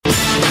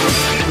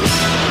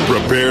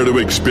Prepare to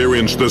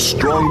experience the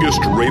strongest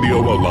radio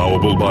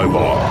allowable by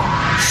law.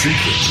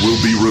 Secrets will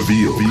be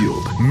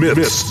revealed.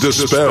 Myths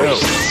dispelled.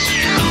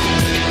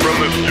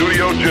 From the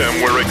studio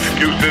gym where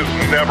excuses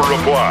never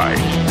apply,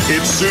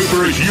 it's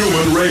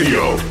Superhuman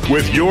Radio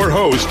with your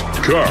host,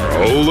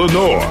 Carl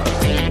Lenore.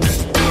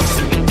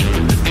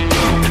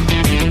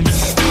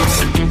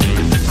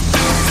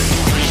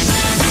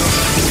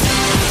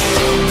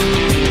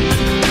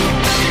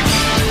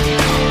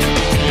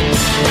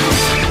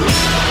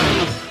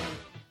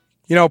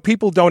 You know,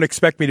 people don't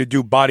expect me to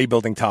do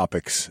bodybuilding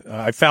topics.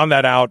 I found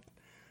that out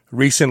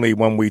recently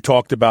when we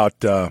talked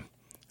about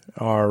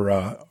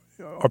our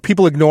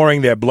people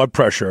ignoring their blood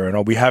pressure, and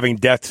are we having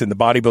deaths in the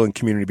bodybuilding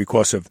community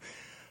because of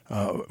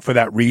for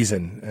that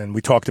reason. And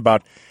we talked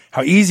about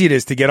how easy it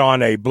is to get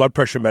on a blood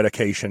pressure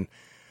medication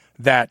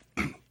that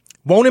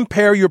won't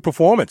impair your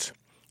performance.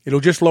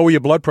 It'll just lower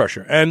your blood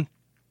pressure. And,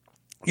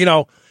 you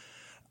know,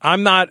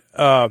 I'm not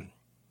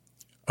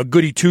a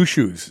goody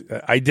two-shoes.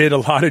 I did a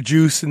lot of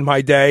juice in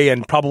my day,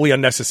 and probably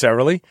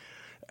unnecessarily.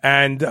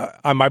 And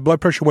my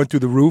blood pressure went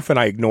through the roof, and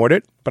I ignored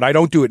it. But I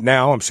don't do it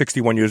now. I'm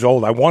 61 years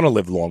old. I want to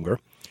live longer.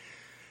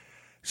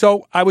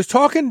 So I was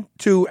talking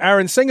to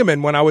Aaron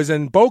Singerman when I was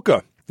in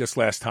Boca this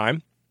last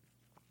time,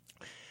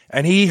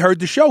 and he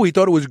heard the show. He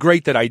thought it was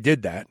great that I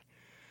did that.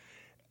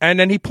 And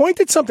then he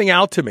pointed something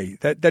out to me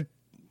that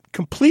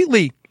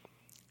completely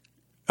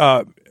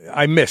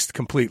I missed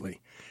completely.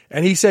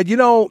 And he said, you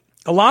know,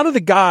 a lot of the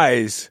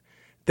guys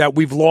that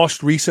we've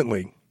lost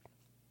recently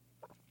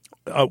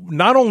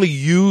not only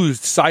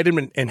used side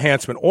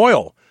enhancement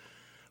oil,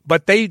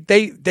 but they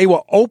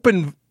were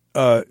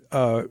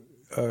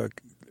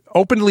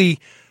openly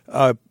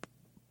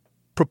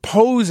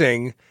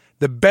proposing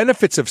the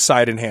benefits of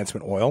side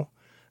enhancement oil.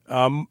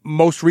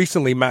 Most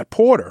recently, Matt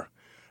Porter,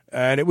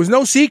 and it was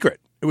no secret.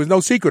 It was no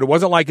secret. It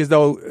wasn't like as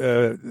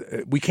though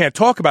we can't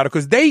talk about it,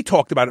 because they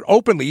talked about it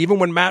openly. Even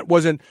when Matt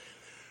wasn't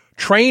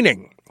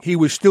training, he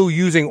was still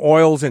using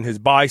oils in his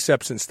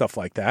biceps and stuff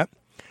like that.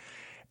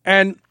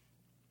 And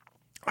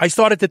I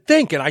started to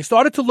think, and I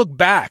started to look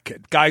back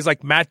at guys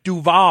like Matt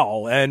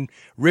Duval and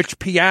Rich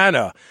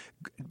Piana,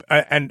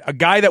 and a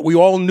guy that we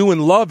all knew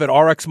and loved at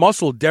RX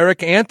Muscle,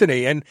 Derek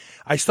Anthony. And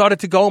I started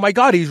to go, oh my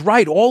God, he's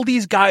right. All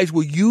these guys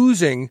were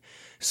using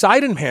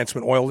side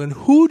enhancement oil. And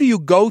who do you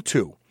go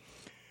to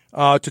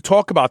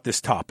talk about this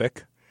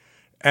topic?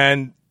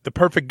 And the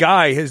perfect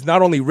guy has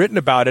not only written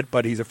about it,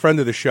 but he's a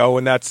friend of the show,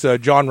 and that's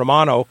John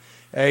Romano.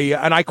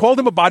 And I called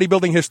him a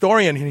bodybuilding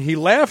historian, and he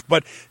laughed.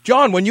 But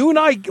John, when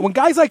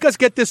guys like us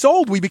get this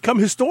old, we become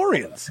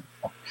historians.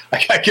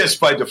 I guess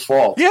by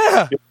default.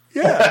 Yeah.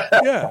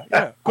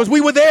 Because we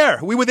were there.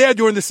 We were there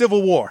during the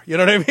Civil War. You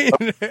know what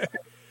I mean?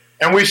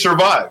 And we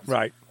survived.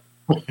 Right.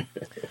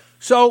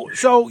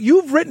 So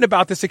you've written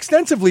about this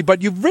extensively,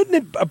 but you've written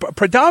it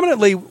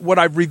predominantly what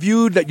I've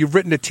reviewed, that you've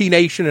written at T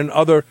Nation and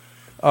other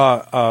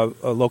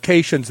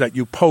locations that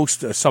you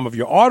post some of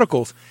your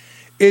articles,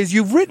 is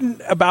you've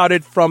written about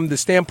it from the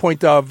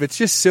standpoint of it's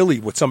just silly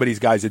what some of these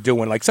guys are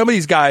doing. Like some of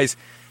these guys,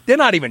 they're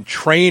not even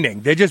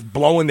training. They're just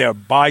blowing their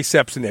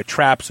biceps and their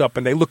traps up,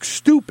 and they look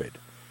stupid.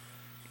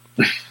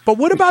 But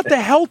what about the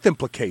health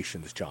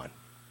implications, John?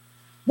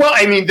 Well,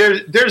 I mean,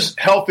 there's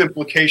health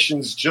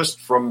implications just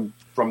from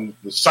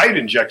the site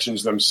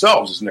injections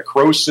themselves. There's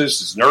necrosis,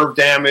 there's nerve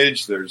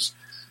damage, there's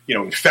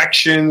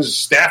infections.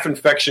 Staph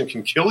infection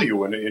can kill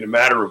you in a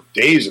matter of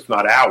days, if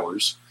not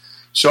hours.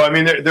 So, I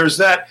mean, there's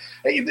that.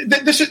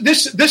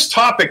 This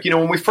topic,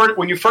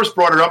 when you first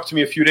brought it up to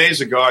me a few days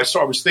ago, I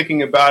was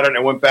thinking about it, and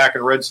I went back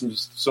and read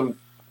some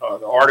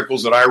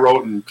articles that I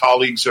wrote and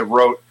colleagues have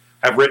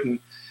written.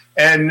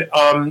 And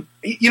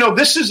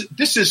this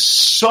is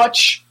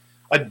such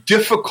a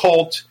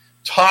difficult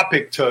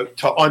topic to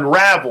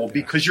unravel,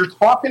 because you're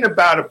talking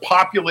about a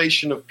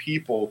population of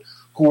people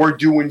who are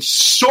doing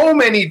so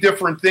many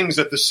different things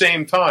at the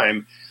same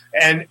time,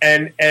 and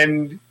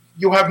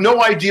you have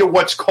no idea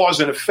what's cause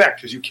and effect,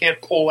 because you can't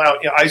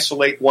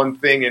isolate one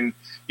thing and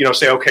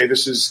say, okay,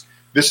 this is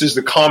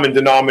the common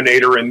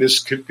denominator in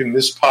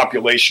this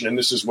population, and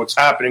this is what's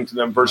happening to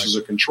them versus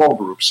a control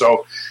group.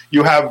 So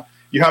you have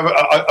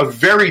a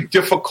very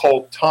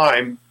difficult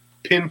time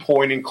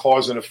pinpointing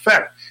cause and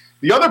effect.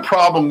 The other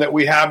problem that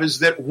we have is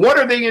that what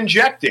are they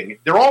injecting?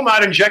 They're all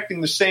not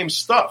injecting the same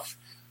stuff.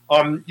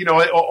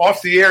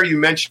 Off the air, you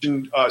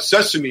mentioned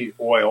sesame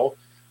oil.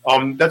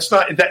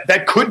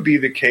 That could be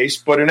the case,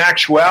 but in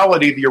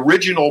actuality, the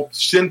original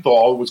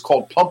synthol was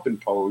called Pump and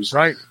Pose,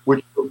 right?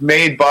 Which was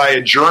made by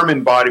a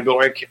German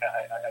bodybuilder.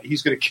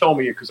 He's going to kill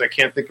me because I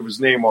can't think of his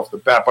name off the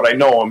bat, but I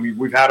know him.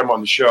 We've had him on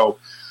the show.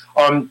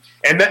 And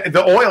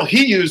the oil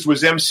he used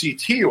was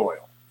MCT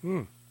oil.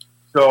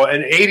 So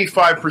an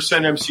 85%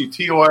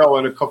 MCT oil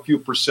and a few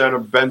percent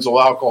of benzyl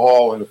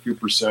alcohol and a few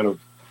percent of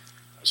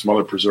some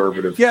other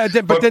preservative. Yeah,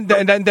 but then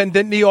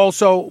didn't he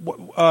also,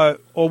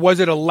 or was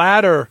it a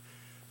ladder?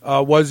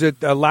 Was it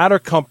a ladder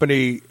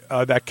company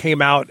that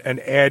came out and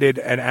added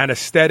an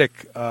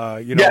anesthetic,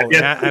 an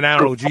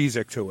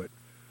analgesic to it?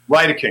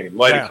 Lidocaine.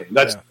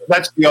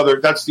 That's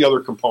the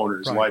other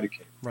component is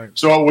lidocaine. Right.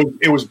 So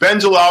it was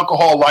benzyl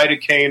alcohol,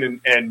 lidocaine,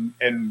 and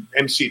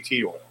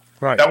MCT oil.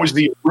 Right. That was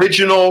the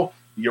original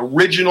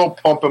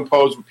pump and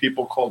pose what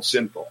people called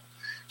synthol.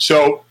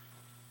 So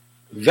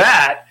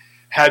that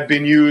had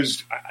been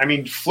used. I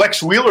mean,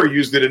 Flex Wheeler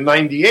used it in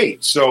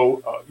 '98.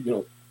 So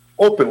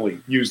openly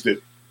used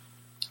it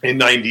in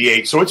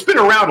 '98. So it's been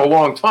around a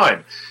long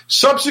time.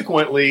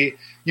 Subsequently,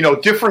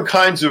 different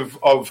kinds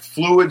of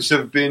fluids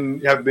have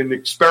been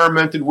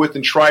experimented with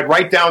and tried,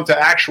 right down to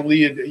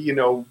actually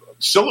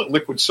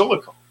liquid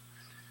silicone.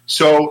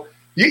 So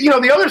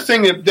the other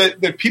thing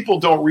that people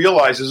don't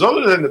realize is,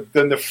 other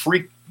than the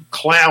freak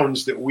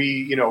clowns that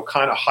we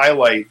kind of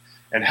highlight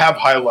and have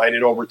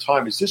highlighted over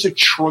time, is there's a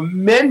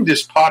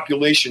tremendous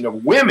population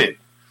of women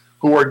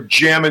who are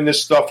jamming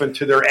this stuff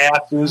into their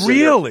asses.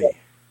 Really?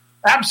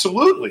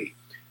 Absolutely.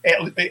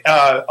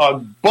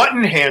 Butt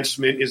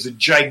enhancement is a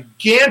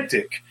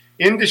gigantic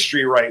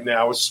industry right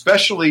now,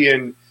 especially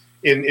in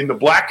the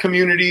black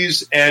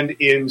communities and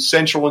in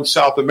Central and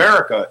South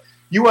America.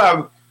 You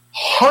have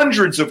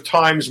hundreds of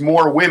times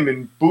more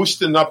women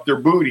boosting up their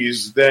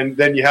booties than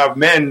you have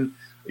men,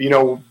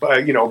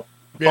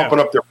 pumping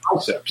up their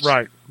biceps.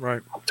 Right.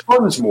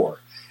 Tons more.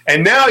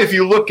 And now if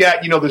you look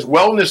at, this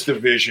wellness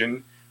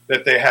division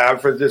that they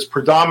have for this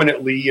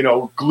predominantly,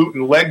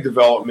 gluten leg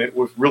development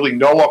with really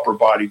no upper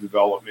body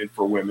development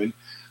for women,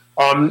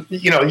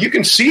 you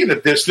can see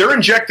that they're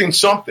injecting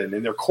something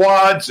in their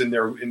quads and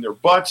in their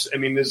butts. I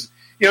mean, this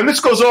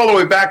goes all the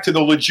way back to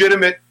the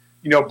legitimate,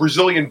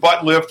 Brazilian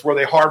butt lift where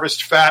they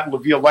harvest fat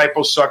via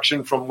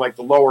liposuction from like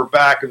the lower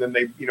back, and then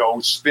they,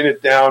 spin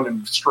it down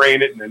and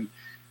strain it and then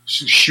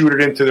shoot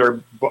it into their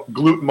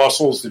glute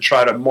muscles to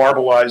try to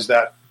marbleize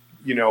that,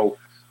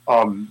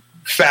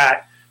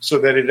 fat, so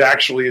that it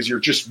actually is, you're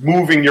just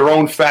moving your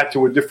own fat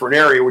to a different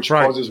area, which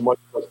causes much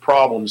less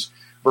problems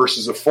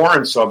versus a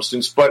foreign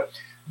substance. But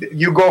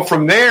you go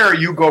from there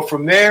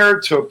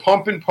to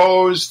pump and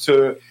pose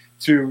to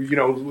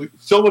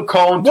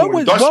silicone. What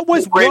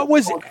was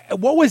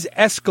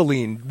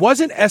escalene?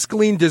 Wasn't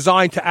escalene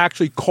designed to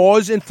actually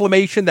cause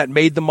inflammation that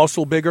made the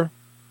muscle bigger?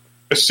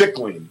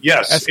 Acetylene,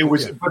 yes, it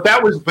was. Yeah.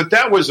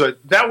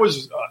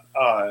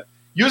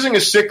 Using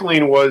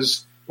acetylene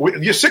was.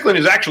 Acetylene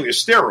is actually a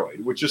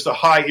steroid, which is a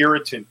high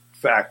irritant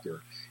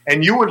factor,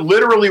 and you would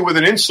literally, with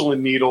an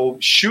insulin needle,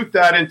 shoot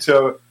that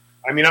into.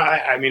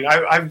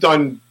 I've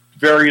done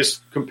various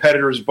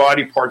competitors'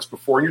 body parts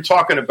before, and you're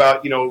talking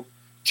about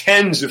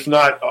tens, if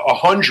not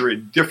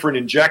 100, different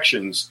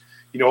injections,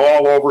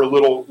 all over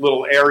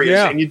little areas,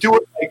 and you do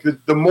it like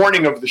the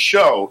morning of the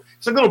show.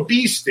 It's like little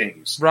bee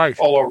stings,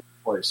 all over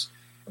the place.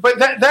 But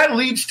that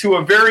leads to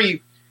a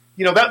very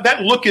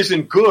that look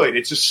isn't good.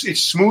 It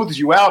smooths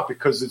you out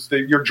because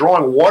you're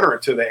drawing water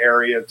into the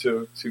area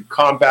to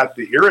combat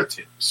the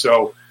irritant.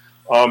 So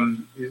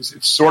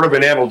it's sort of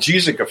an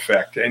analgesic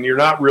effect, and you're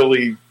not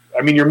really.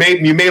 I mean, you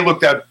may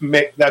look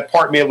that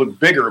part may look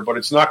bigger, but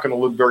it's not going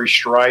to look very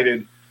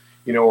strided,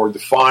 or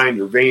defined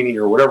or veiny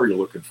or whatever you're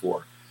looking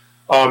for.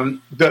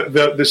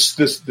 The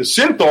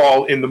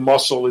synthol in the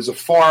muscle is a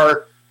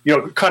far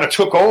kind of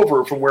took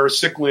over from where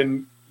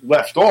acetylene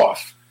left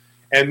off.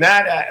 And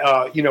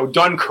that,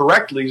 done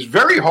correctly is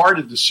very hard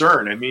to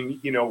discern. I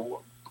mean,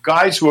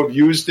 guys who have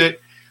used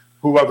it,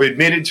 who have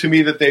admitted to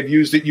me that they've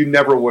used it, you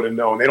never would have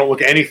known. They don't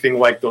look anything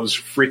like those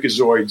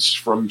freakazoids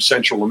from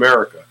Central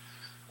America.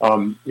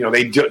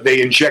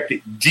 They inject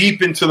it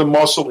deep into the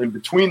muscle, in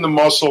between the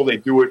muscle. They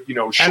do it,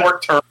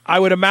 short term. I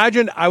would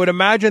imagine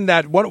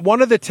that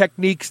one of the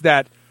techniques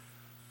that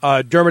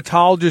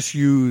dermatologists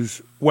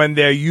use when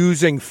they're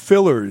using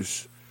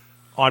fillers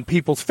on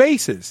people's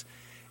faces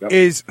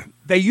is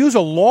they use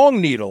a long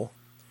needle,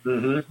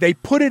 they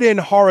put it in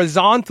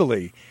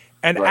horizontally,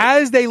 and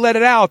as they let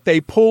it out,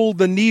 they pull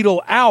the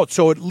needle out,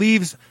 so it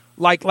leaves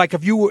like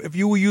if you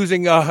were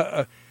using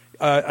a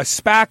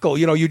spackle,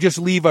 you just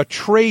leave a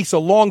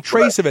long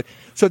trace of it.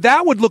 So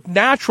that would look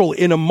natural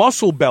in a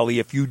muscle belly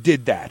if you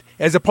did that,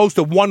 as opposed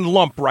to one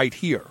lump right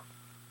here.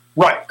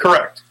 Right,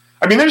 correct.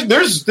 I mean,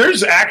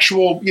 there's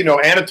actual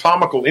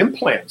anatomical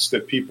implants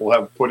that people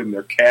have put in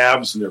their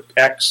calves and their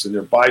pecs and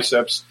their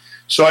biceps.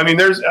 So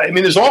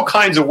there's all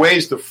kinds of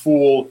ways to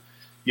fool,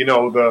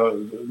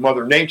 the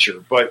Mother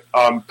Nature, but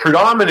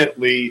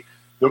predominantly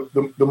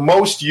the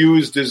most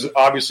used is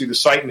obviously the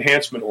site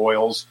enhancement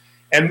oils,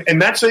 and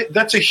that's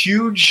a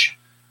huge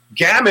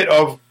gamut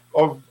of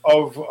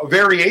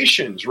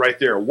variations right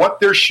there. What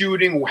they're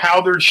shooting,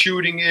 how they're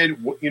shooting it,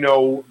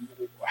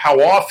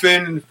 how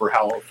often, for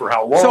how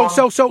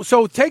long.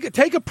 So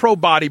take a pro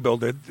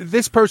bodybuilder.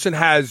 This person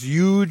has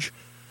huge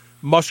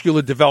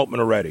muscular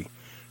development already.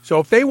 So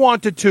if they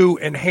wanted to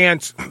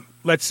enhance,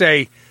 let's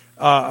say,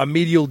 a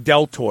medial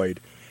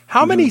deltoid,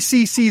 how many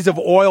cc's of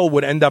oil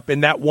would end up in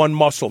that one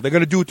muscle? They're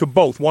going to do it to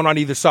both, one on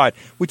either side.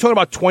 We talking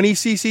about 20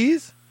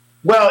 cc's?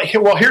 Well,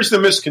 here's the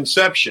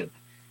misconception.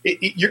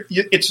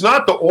 It's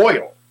not the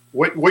oil.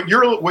 What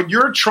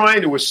you're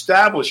trying to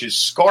establish is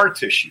scar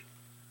tissue.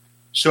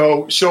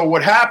 So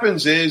what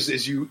happens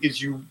is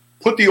you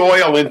put the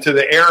oil into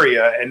the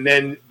area, and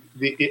then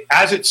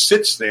as it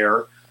sits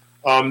there,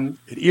 it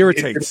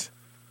irritates.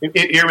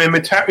 It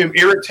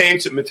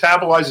irritates. It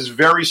metabolizes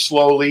very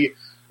slowly.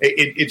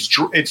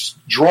 It's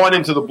drawn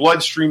into the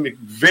bloodstream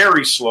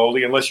very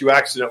slowly, unless you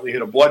accidentally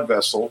hit a blood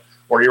vessel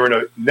or you're in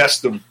a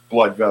nest of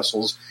blood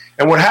vessels.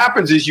 And what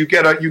happens is you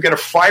get a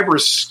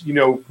fibrous,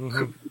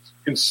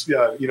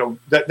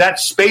 that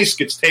space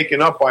gets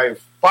taken up by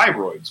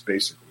fibroids,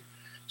 basically.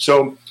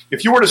 So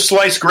if you were to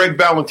slice Greg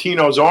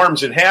Valentino's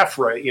arms in half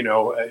right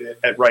now,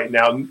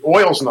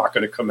 oil's not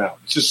going to come out.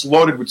 It's just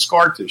loaded with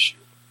scar tissue.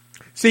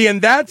 See,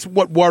 and that's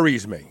what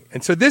worries me.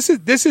 And so this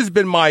has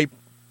been my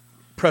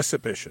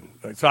presupposition.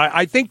 So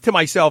I think to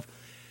myself,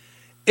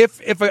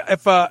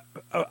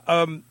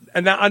 and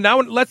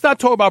now let's not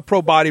talk about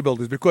pro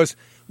bodybuilders, because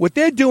what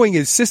they're doing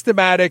is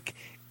systematic.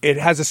 It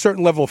has a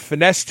certain level of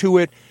finesse to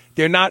it.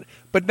 They're not.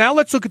 But now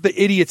let's look at the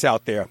idiots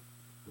out there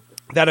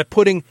that are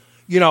putting,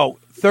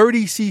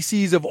 30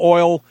 cc's of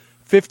oil,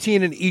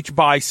 15 in each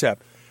bicep.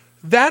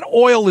 That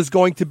oil is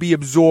going to be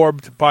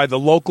absorbed by the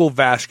local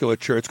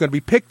vasculature. It's going to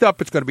be picked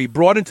up. It's going to be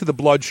brought into the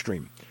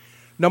bloodstream.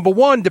 Number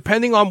one,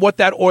 depending on what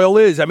that oil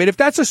is. I mean, if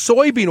that's a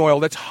soybean oil,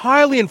 that's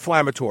highly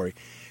inflammatory.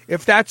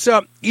 If that's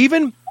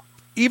even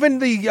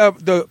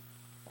the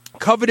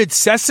coveted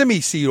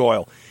sesame seed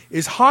oil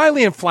is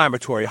highly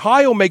inflammatory,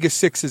 high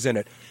omega-6s in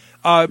it.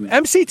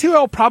 MCT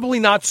oil, probably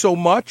not so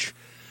much,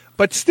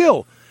 but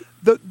still,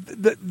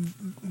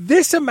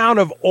 this amount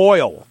of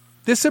oil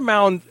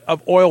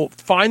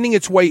finding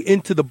its way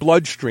into the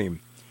bloodstream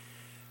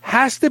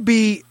has to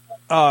be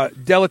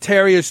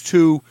deleterious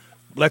to,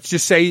 let's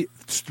just say,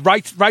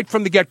 right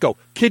from the get-go,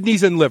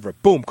 kidneys and liver.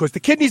 Boom, because the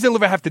kidneys and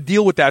liver have to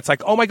deal with that. It's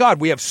like, oh my God,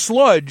 we have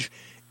sludge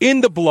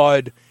in the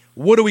blood.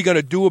 What are we going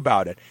to do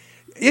about it?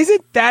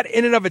 Isn't that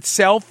in and of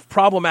itself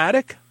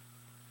problematic?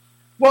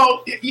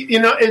 Well,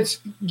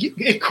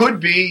 it could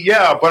be,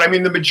 yeah. But I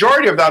mean, the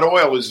majority of that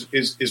oil is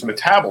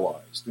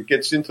metabolized. It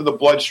gets into the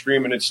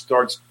bloodstream and it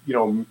starts,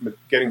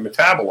 getting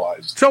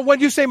metabolized. So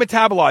when you say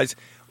metabolized,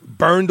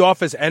 burned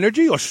off as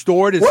energy or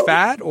stored as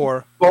fat,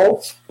 or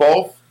both,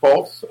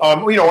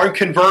 or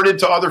converted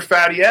to other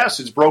fatty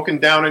acids, broken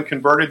down and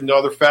converted into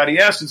other fatty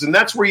acids, and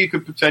that's where you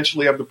could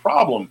potentially have the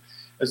problem.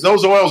 As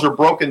those oils are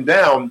broken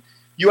down,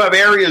 you have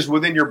areas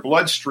within your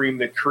bloodstream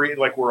that create,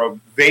 like where a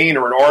vein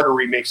or an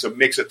artery makes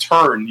a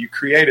turn. You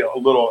create a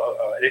little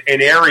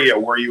an area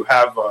where you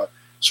have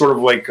sort of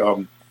like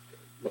a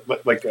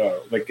what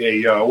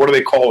do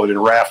they call it in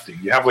rafting?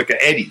 You have like an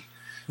eddy,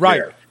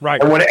 right?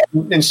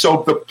 And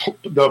so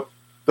the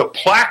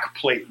plaque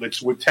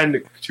platelets would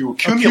tend to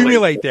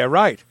accumulate there,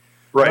 right?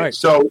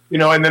 So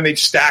and then they'd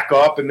stack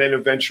up, and then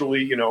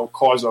eventually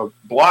cause a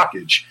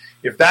blockage.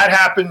 If that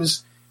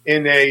happens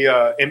in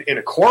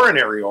a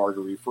coronary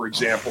artery, for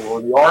example,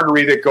 or the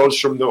artery that goes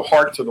from the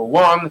heart to the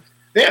lung,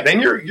 then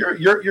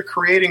you're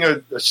creating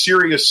a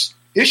serious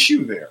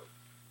issue there.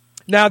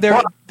 Now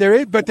there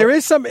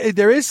is some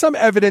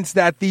evidence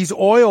that these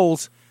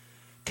oils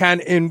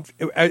can,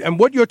 and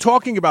what you're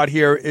talking about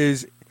here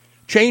is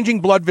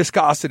changing blood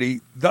viscosity,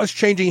 thus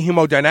changing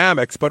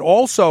hemodynamics, but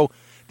also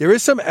there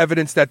is some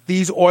evidence that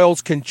these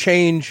oils can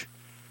change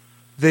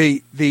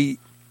the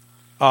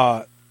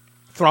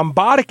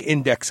thrombotic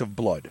index of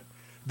blood,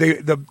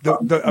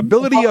 the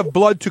ability of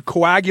blood to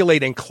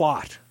coagulate and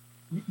clot.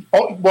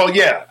 Oh, well,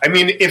 yeah. I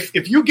mean,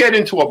 if you get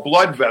into a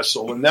blood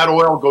vessel and that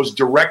oil goes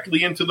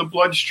directly into the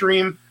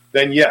bloodstream,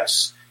 then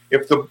yes.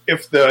 If the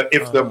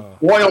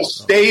oil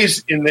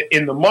stays in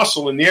the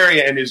muscle in the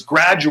area and is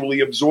gradually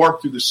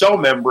absorbed through the cell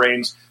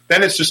membranes,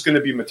 then it's just going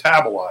to be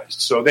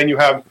metabolized. So then you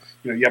have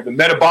the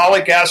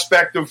metabolic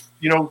aspect of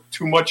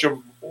too much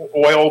of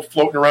oil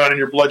floating around in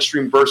your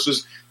bloodstream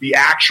versus the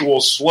actual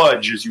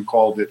sludge, as you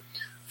called it,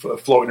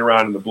 floating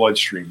around in the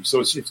bloodstream. So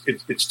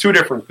it's two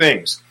different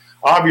things.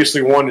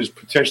 Obviously, one is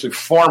potentially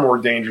far more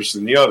dangerous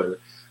than the other.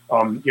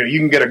 You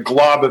can get a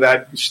glob of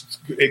that;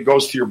 it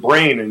goes to your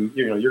brain, and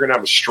you're going to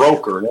have a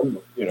stroke, or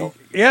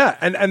Yeah,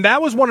 and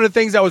that was one of the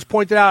things that was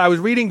pointed out. I was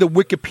reading the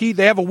Wikipedia;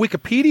 they have a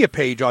Wikipedia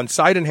page on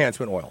side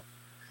enhancement oil.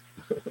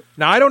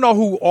 Now, I don't know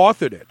who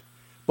authored it,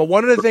 but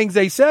one of the things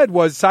they said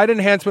was side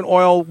enhancement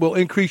oil will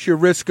increase your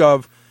risk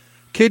of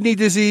kidney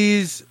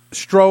disease,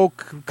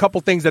 stroke, a couple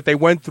things that they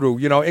went through.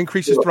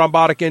 Increases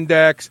thrombotic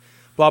index,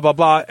 blah blah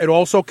blah. It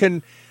also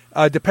can.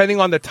 Depending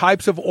on the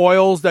types of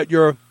oils that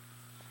you're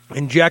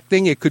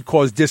injecting, it could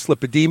cause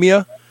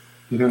dyslipidemia.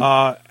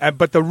 Mm-hmm.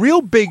 But the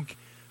real big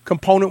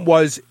component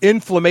was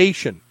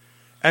inflammation.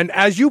 And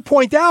as you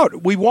point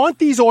out, we want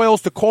these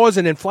oils to cause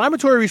an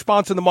inflammatory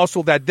response in the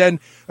muscle that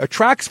then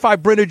attracts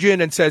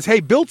fibrinogen and says,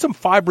 hey, build some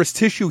fibrous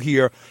tissue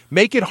here,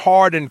 make it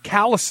hard and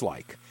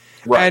callus-like.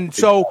 Right. And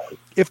so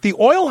if the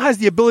oil has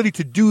the ability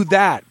to do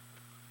that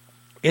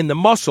in the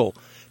muscle,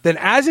 then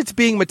as it's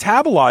being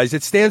metabolized,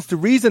 it stands to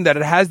reason that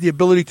it has the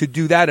ability to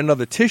do that in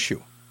other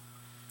tissue.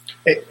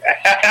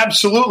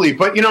 Absolutely.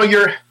 But,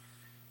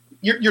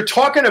 you're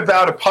talking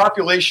about a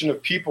population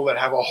of people that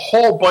have a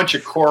whole bunch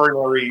of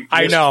coronary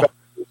that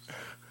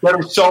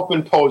are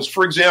self-imposed.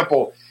 For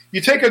example,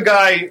 you take a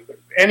guy,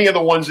 any of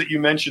the ones that you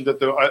mentioned at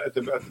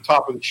the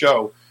top of the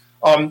show,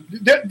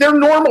 their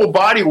normal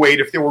body weight,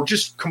 if they were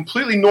just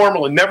completely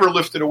normal and never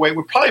lifted a weight,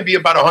 would probably be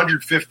about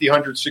 150,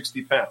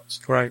 160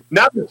 pounds. Right.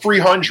 Now they're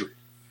 300.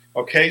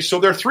 Okay, so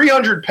they're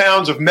 300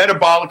 pounds of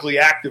metabolically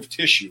active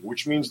tissue,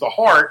 which means the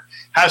heart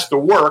has to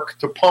work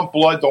to pump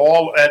blood to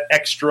all that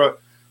extra,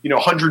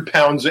 100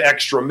 pounds of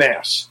extra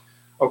mass.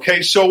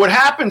 Okay, so what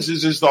happens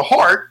is the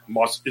heart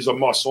is a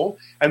muscle,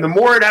 and the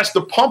more it has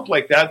to pump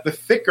like that, the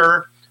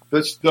thicker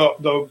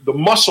the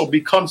muscle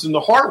becomes in the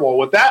heart wall.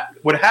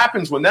 What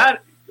happens when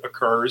that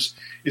occurs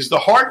is the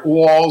heart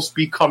walls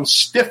become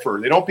stiffer.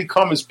 They don't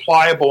become as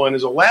pliable and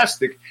as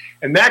elastic,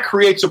 and that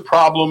creates a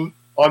problem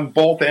on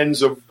both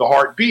ends of the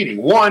heart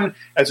beating. One,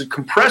 as it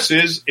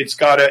compresses,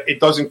 it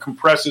doesn't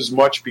compress as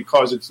much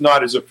because it's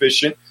not as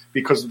efficient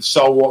because the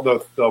cell wall,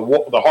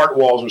 the heart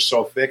walls are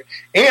so thick.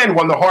 And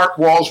when the heart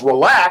walls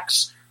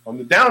relax on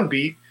the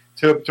downbeat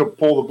to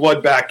pull the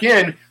blood back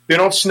in, they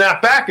don't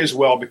snap back as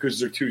well because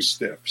they're too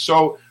stiff.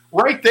 So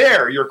right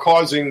there, you're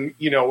causing,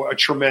 a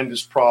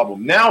tremendous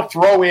problem. Now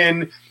throw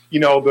in,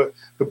 the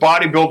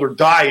bodybuilder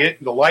diet,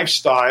 the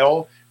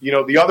lifestyle,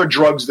 the other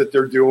drugs that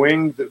they're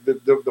doing,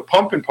 the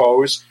pump and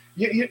pose.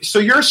 So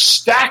you're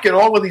stacking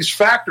all of these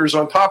factors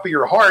on top of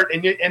your heart,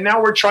 and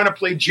now we're trying to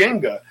play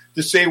Jenga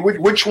to say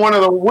which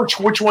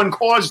one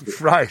caused it.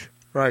 Right.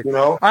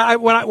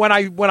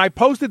 When I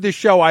posted this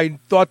show, I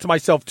thought to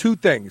myself two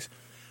things.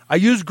 I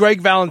used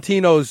Greg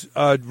Valentino's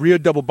rear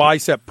double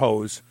bicep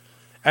pose,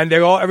 and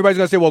everybody's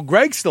going to say, "Well,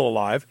 Greg's still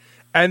alive,"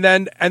 and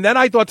then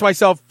I thought to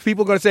myself,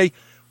 people are going to say,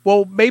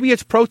 "Well, maybe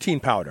it's protein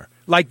powder."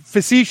 Like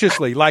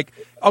facetiously, like,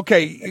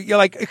 okay,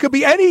 it could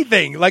be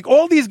anything. Like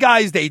all these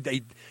guys,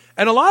 they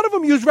and a lot of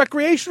them use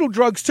recreational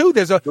drugs too.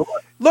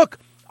 Look,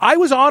 I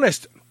was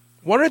honest.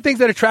 One of the things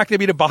that attracted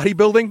me to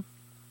bodybuilding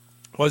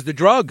was the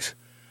drugs.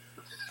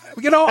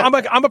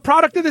 I'm a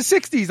product of the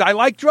 60s. I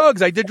like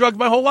drugs. I did drugs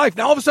my whole life.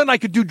 Now all of a sudden I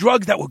could do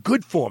drugs that were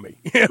good for me.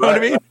 You know what I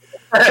mean?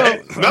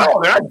 So, no,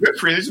 they're not good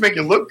for you. They just make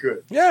you look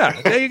good.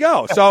 Yeah, there you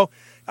go. So,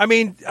 I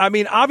mean,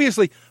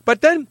 obviously,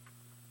 but then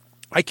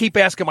I keep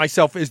asking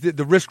myself, is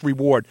the risk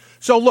reward?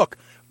 So look,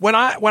 when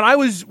I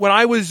was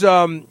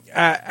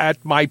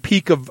at my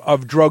peak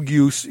of drug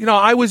use,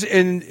 I was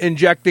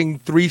injecting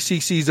 3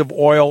 cc's of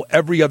oil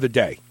every other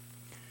day,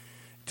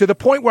 to the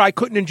point where I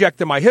couldn't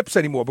inject in my hips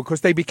anymore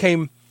because they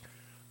became.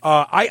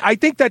 I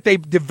think that they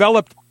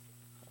developed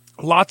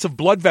lots of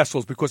blood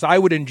vessels because I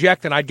would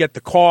inject and I'd get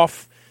the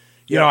cough.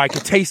 I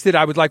could taste it.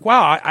 I was like,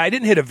 wow, I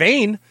didn't hit a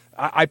vein.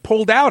 I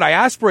pulled out. I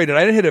aspirated.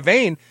 I didn't hit a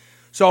vein.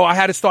 So I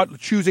had to start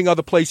choosing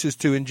other places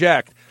to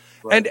inject.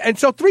 Right. And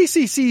so 3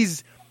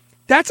 cc's,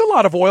 that's a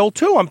lot of oil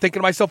too. I'm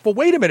thinking to myself, well,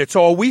 wait a minute.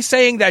 So are we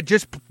saying that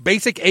just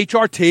basic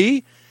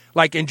HRT,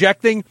 like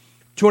injecting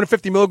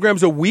 250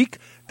 milligrams a week,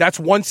 that's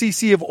 1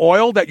 cc of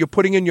oil that you're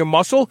putting in your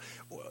muscle?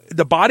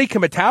 The body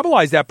can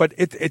metabolize that, but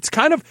it's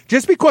kind of,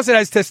 just because it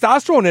has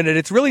testosterone in it,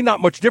 it's really not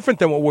much different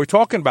than what we're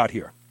talking about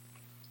here.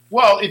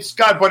 Well, it's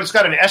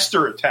got an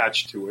ester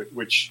attached to it,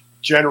 which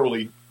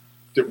generally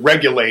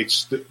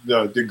regulates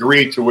the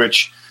degree to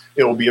which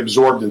it will be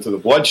absorbed into the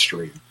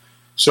bloodstream.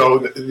 So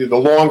the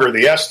longer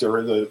the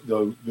ester,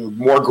 the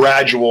more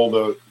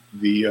gradual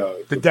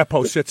the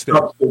depot sits there,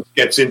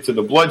 gets into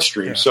the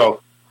bloodstream. Yeah. So,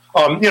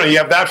 you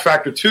have that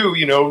factor too.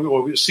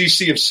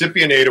 CC of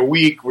cypionate a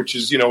week, which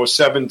is a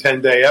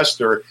 7-10 day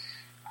ester.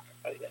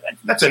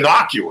 That's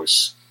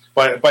innocuous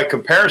by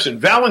comparison.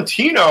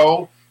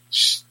 Valentino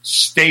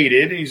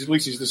stated, at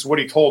least this is what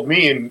he told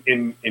me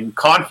in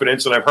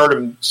confidence, and I've heard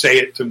him say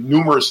it to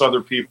numerous other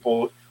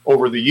people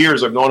over the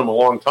years. I've known him a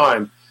long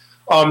time.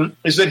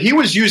 Is that he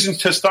was using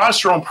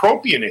testosterone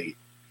propionate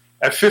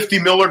at 50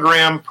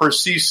 milligram per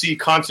cc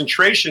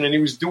concentration, and he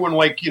was doing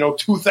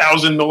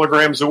 2,000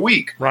 milligrams a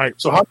week. Right.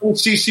 So how many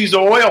cc's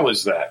of oil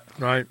is that?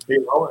 Right.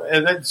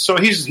 And then, so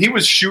he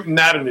was shooting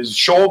that in his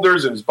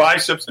shoulders and his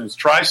biceps and his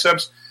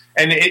triceps,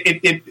 and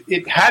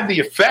it had the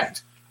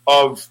effect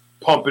of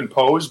pump and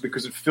pose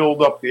because it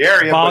filled up the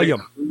area.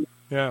 Volume.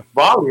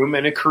 Volume,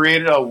 and it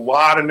created a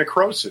lot of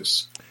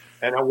necrosis.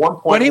 And at one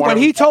point, when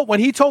he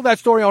told that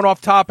story on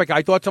Off Topic,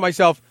 I thought to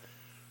myself,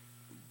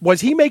 was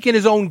he making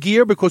his own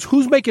gear? Because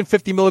who's making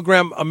 50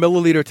 milligram a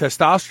milliliter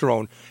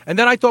testosterone? And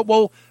then I thought,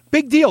 well,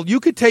 big deal. You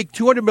could take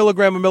 200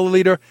 milligram a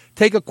milliliter,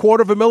 take a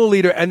quarter of a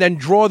milliliter, and then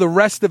draw the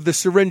rest of the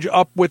syringe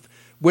up with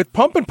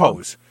pump and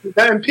pose.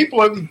 And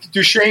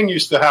Duchesne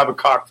used to have a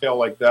cocktail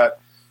like that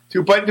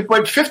too.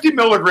 But 50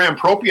 milligram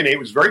propionate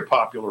was very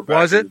popular back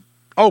Was it? then.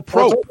 Oh,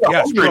 Prope.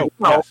 Yes, Prope.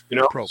 Yes.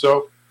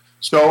 Prope.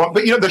 So,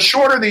 but the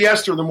shorter the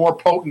ester, the more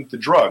potent the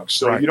drug.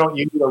 So right. you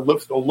need to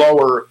lift a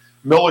lower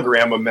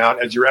milligram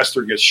amount as your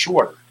ester gets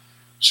shorter.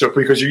 So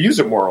because you use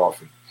it more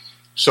often.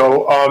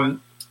 So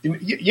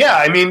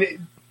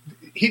Duchesne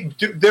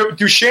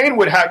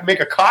would make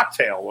a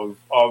cocktail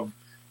of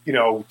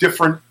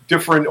different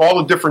all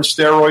the different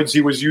steroids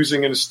he was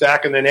using in a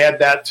stack, and then add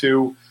that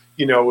to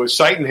a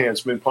site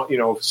enhancement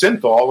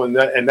synthol,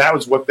 and that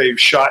was what they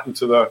shot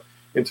into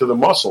the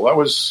muscle. That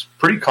was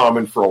pretty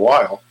common for a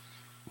while.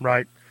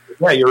 Right.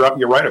 Yeah,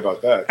 you're right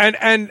about that.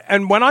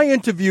 And when I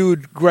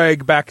interviewed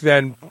Greg back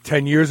then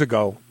 10 years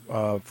ago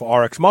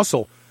for RX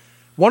Muscle,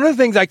 one of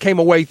the things I came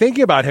away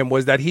thinking about him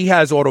was that he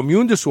has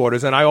autoimmune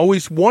disorders, and I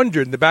always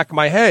wondered in the back of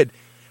my head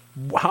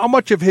how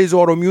much of his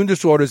autoimmune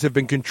disorders have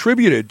been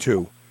contributed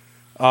to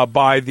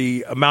by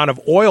the amount of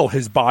oil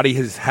his body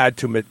has had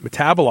to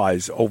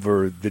metabolize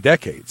over the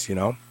decades, you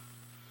know?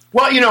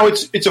 Well,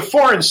 it's a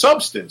foreign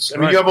substance. I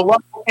mean, you have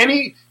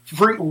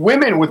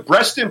women with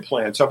breast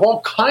implants have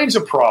all kinds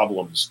of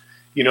problems,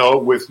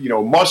 with,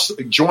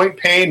 joint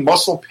pain,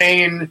 muscle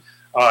pain,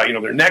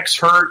 their necks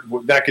hurt.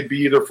 That could be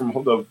either from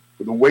the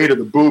weight of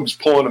the boobs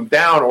pulling them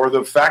down, or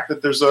the fact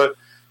that there's a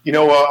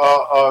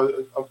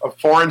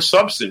foreign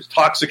substance.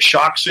 Toxic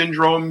shock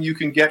syndrome you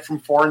can get from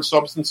foreign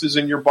substances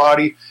in your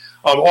body.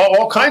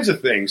 All kinds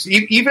of things.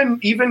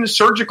 Even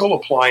surgical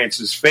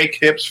appliances, fake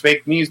hips,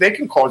 fake knees, they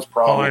can cause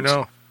problems. Oh,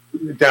 I know.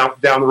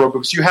 Down the road,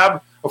 because you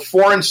have a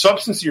foreign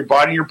substance in your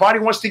body. Your body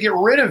wants to get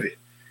rid of it.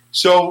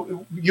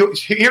 So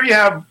here you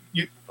have.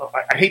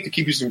 I hate to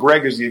keep using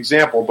Greg as the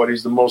example, but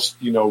he's the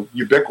most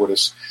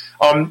ubiquitous.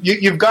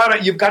 You've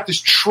got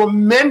this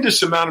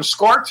tremendous amount of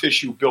scar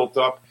tissue built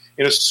up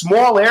in a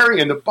small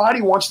area, and the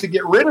body wants to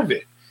get rid of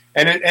it.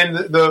 And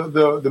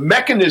the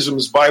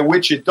mechanisms by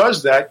which it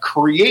does that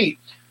create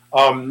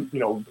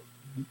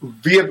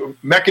via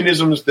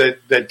mechanisms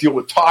that deal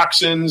with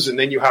toxins, and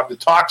then you have the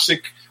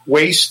toxic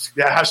waste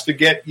that has to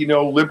get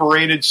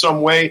liberated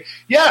some way.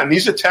 Yeah, and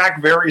these attack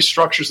various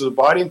structures of the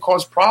body and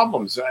cause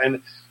problems.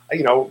 And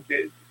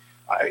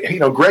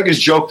Greg has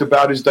joked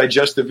about his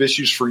digestive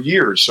issues for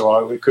years.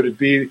 So could it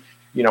be?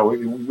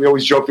 We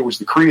always joked it was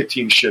the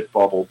creatine shit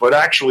bubble, but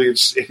actually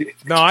it's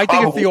no. I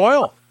think it's the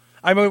oil.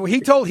 I mean,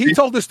 he told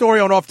the story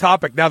on Off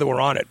Topic. Now that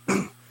we're on it,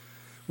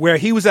 where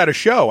he was at a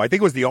show, I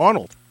think it was the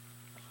Arnold,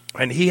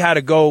 and he had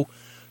to go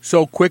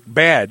so quick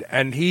bad,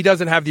 and he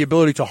doesn't have the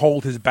ability to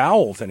hold his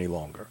bowels any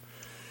longer.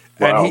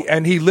 Wow.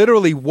 And he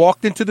literally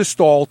walked into the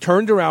stall,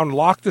 turned around,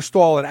 locked the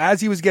stall, and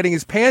as he was getting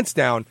his pants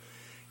down,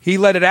 he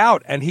let it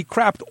out, and he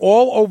crapped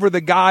all over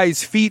the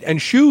guy's feet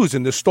and shoes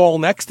in the stall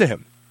next to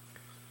him.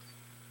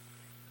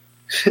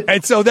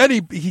 And so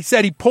then he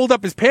said he pulled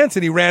up his pants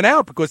and he ran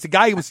out because the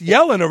guy was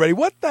yelling already,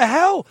 "What the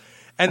hell?"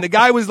 And the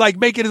guy was like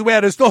making his way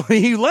out of the stall, and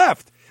he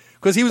left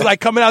because he was like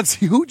coming out and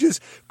see who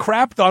just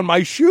crapped on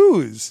my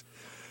shoes.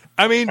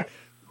 I mean,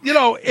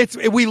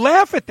 we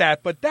laugh at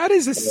that, but that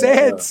is a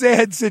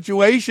sad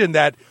situation.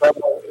 That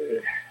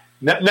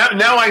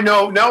now I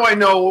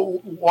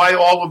know why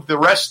all of the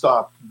rest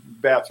stop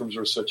bathrooms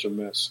are such a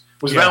mess.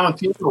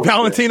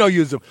 Valentino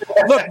used them.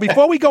 Look,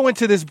 before we go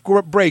into this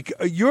break,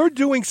 you're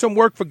doing some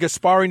work for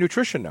Gaspari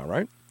Nutrition now,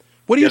 right?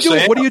 What are you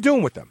doing? What are you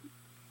doing with them?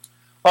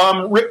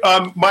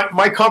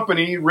 My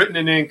company, Written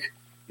in Ink,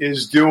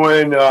 is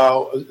doing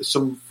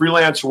some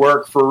freelance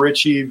work for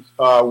Richie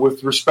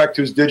with respect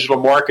to his digital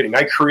marketing.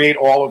 I create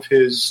all of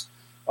his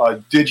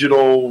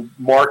digital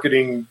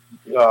marketing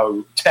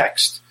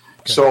text.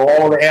 Okay. So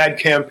all the ad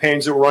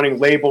campaigns that we're running,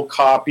 label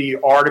copy,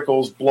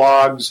 articles,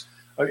 blogs,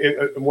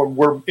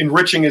 we're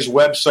enriching his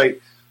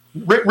website.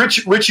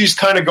 Richie's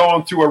kind of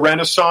going through a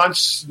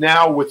renaissance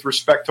now with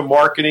respect to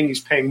marketing. He's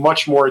paying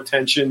much more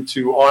attention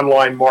to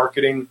online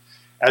marketing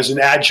as an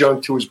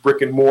adjunct to his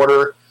brick and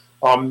mortar.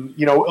 A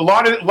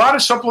lot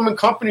of supplement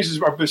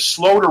companies are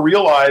slow to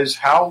realize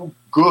how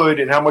good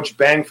and how much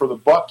bang for the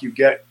buck you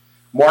get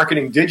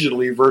marketing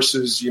digitally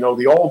versus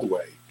the old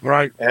way.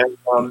 Right.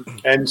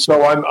 And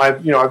so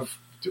I've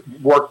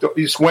worked.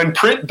 When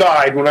print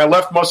died, when I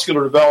left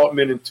Muscular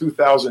Development in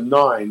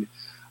 2009,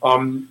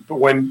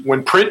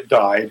 when print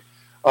died,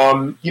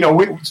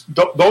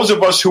 those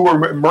of us who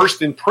were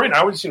immersed in print,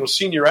 I was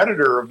senior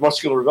editor of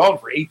Muscular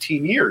Development for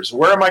 18 years.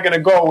 Where am I going to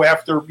go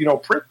after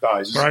print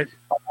dies? Right.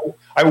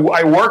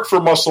 I worked for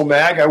Muscle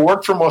Mag. I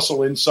worked for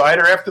Muscle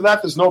Insider. After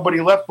that, there's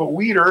nobody left but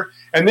Weider,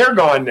 and they're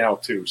gone now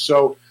too.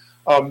 So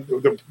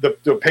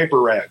the paper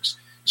rags.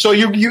 So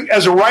you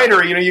as a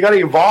writer, you got to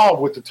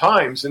evolve with the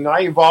times, and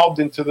I evolved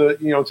into the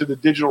to the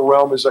digital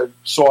realm as I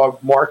saw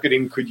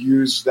marketing could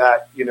use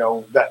that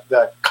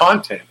that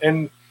content,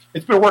 and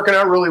it's been working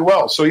out really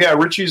well. So yeah,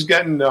 Richie's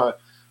getting a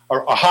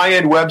high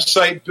end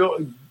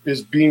website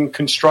is being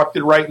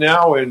constructed right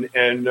now, and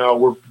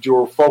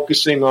we're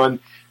focusing on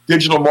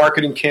digital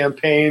marketing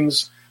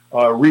campaigns,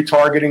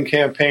 retargeting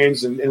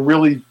campaigns, and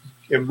really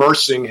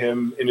immersing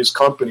him in his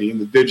company in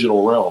the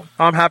digital realm.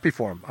 I'm happy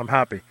for him. I'm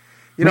happy.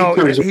 He's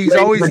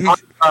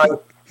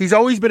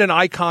always been an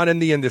icon in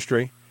the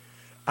industry.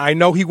 I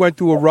know he went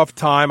through a rough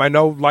time. I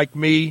know, like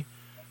me,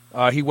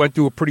 he went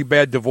through a pretty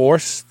bad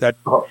divorce that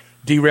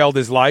derailed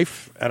his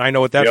life, and I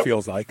know what that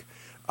feels like.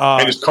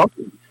 And his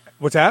company.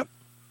 What's that?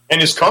 And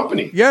his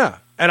company. Yeah,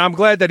 and I'm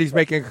glad that he's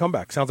making a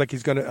comeback. Sounds like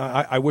he's going to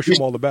I wish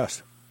him all the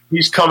best.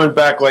 He's coming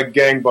back like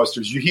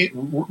gangbusters.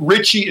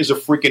 Richie is a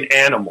freaking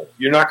animal.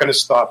 You're not going to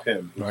stop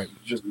him. Right.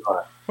 Just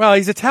not. Well,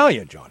 he's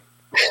Italian, John.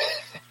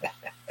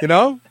 You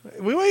gotta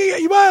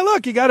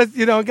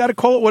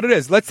call it what it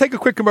is. Let's take a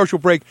quick commercial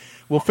break.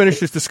 We'll finish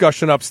this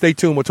discussion up. Stay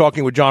tuned. We're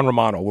talking with John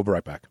Romano. We'll be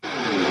right back.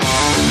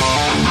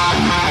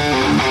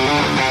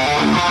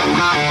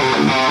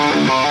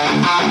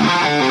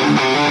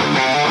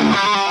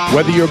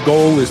 Whether your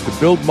goal is to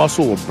build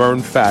muscle or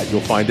burn fat,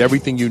 you'll find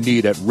everything you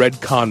need at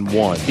Redcon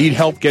One. Need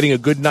help getting a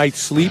good night's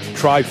sleep?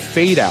 Try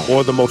Fade Out,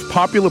 or the most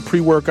popular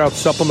pre-workout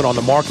supplement on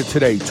the market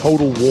today,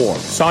 Total War.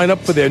 Sign up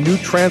for their new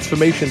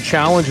Transformation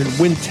Challenge and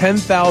win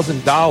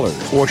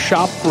 $10,000. Or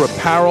shop for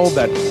apparel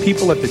that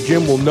people at the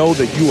gym will know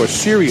that you are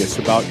serious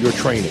about your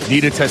training.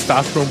 Need a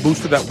testosterone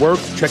booster that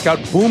works? Check out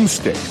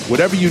Boomstick.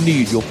 Whatever you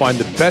need, you'll find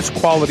the best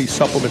quality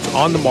supplements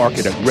on the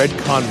market at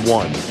Redcon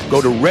One.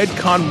 Go to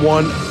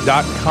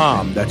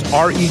redcon1.com. That's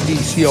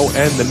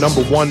REDCON, the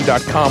number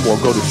 1.com, or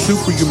go to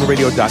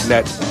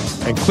superhumanradio.net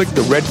and click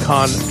the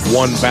Redcon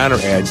One banner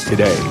ad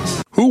today.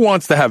 Who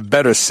wants to have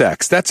better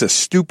sex? That's a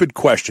stupid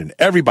question.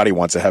 Everybody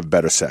wants to have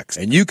better sex.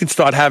 And you can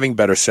start having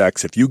better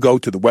sex if you go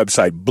to the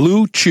website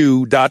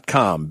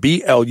bluechew.com,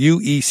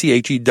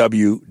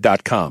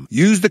 BLUECHEW.com.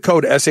 Use the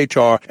code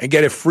SHR and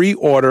get a free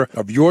order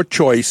of your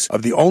choice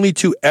of the only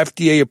 2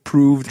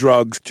 FDA-approved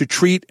drugs to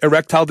treat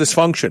erectile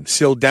dysfunction,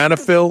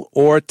 sildenafil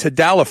or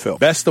tadalafil.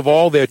 Best of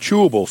all, they're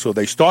chewable, so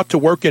they start to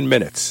work in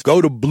minutes.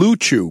 Go to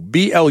BlueChew,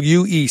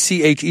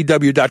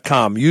 BLUECHEW.com.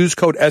 Use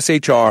code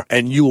SHR,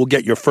 and you will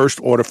get your first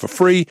order for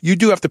free. You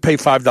do have to pay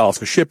 $5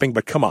 for shipping,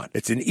 but come on.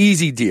 It's an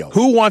easy deal.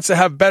 Who wants to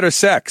have better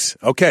sex?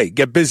 Okay,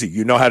 get busy.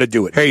 You know how to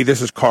do it. Hey,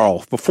 this is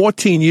Carl. For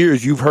 14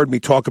 years, you've heard me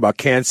talk about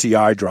Can-C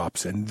eye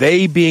drops, and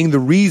they being the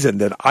reason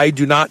that I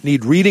do not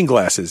need reading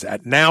glasses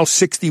at now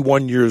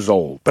 61 years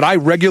old. But I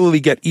regularly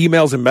get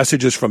emails and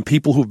messages from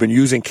people who've been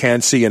using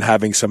Can-C and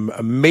having some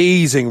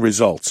amazing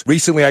results.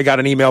 Recently, I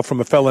got an email from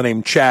a fellow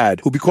named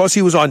Chad, who, because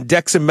he was on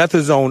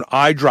dexamethasone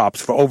eye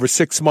drops for over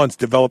 6 months,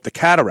 developed a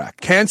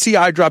cataract. Can-C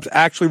eye drops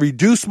actually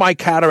reduced my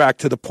cataract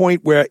to the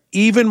point where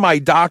even my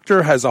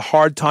doctor has a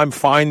hard time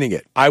finding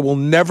it. I will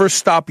never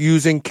stop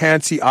using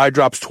Can-C eye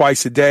drops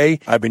twice a day.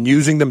 I've been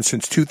using them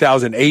since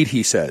 2008,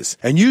 he says.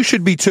 And you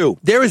should be too.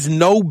 There is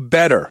no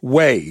better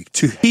way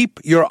to keep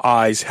your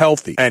eyes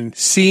healthy and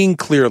seeing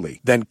clearly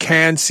than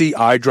Can-C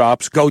eye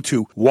drops. Go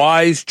to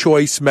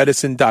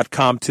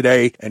wisechoicemedicine.com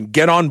today and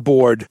get on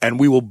board, and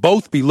we will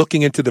both be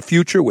looking into the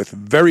future with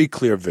very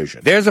clear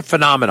vision. There's a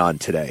phenomenon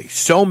today.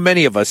 So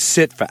many of us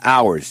sit for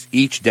hours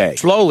each day.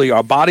 Slowly,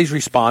 our bodies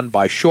respond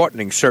by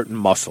shortening certain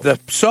muscles. The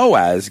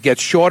psoas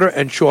gets shorter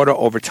and shorter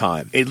over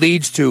time. It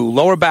leads to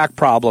lower back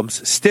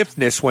problems,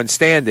 stiffness when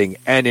standing,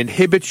 and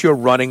inhibits your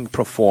running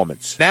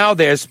performance. Now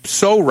there's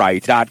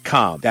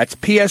Psorite.com. That's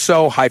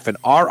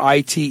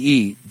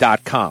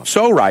PSO-RITE.com.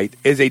 Psorite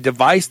is a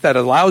device that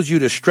allows you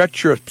to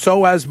stretch your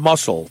psoas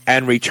muscle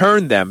and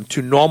return them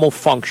to normal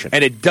function.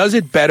 And it does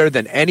it better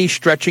than any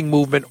stretching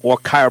movement or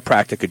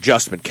chiropractic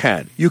adjustment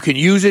can. You can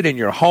use it in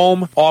your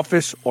home,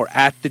 office, or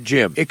at the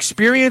gym.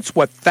 Experience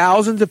what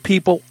thousands of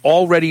people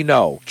already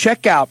know.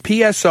 Check out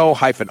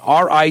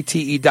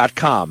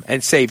PSO-RITE.com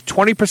and save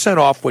 20%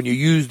 off when you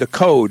use the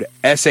code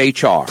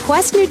SHR.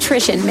 Quest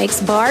Nutrition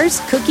makes bars,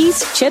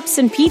 cookies, chips,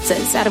 and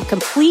pizzas out of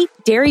complete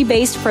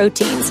dairy-based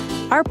proteins.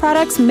 Our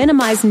products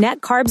minimize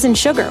net carbs and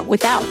sugar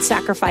without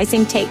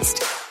sacrificing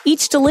taste.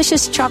 Each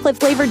delicious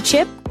chocolate-flavored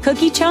chip,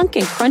 cookie chunk,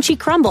 and crunchy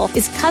crumble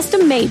is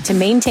custom-made to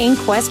maintain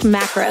Quest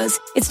macros.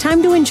 It's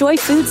time to enjoy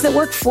foods that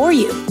work for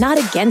you, not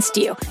against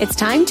you. It's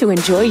time to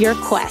enjoy your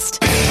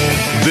Quest.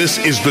 This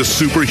is the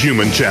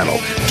Superhuman Channel,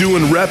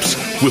 doing reps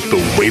with the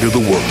weight of the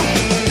world.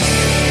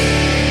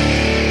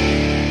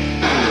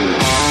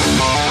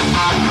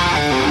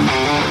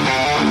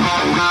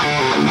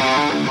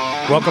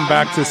 Welcome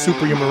back to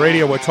Superhuman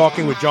Radio. We're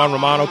talking with John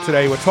Romano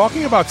today. We're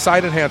talking about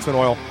side enhancement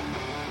oil.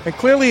 And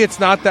clearly it's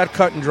not that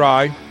cut and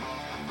dry.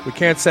 We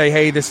can't say,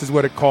 hey, this is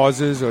what it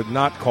causes or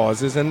not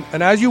causes. And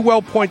as you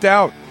well point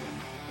out,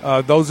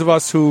 those of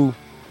us who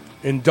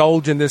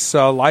indulge in this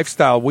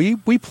lifestyle, we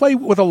play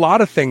with a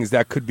lot of things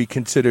that could be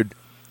considered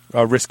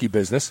risky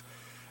business.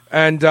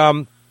 And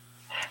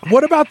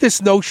what about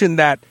this notion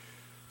that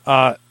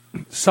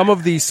some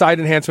of these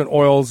side enhancement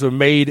oils are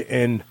made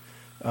in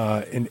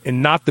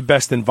not the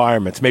best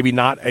environments, maybe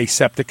not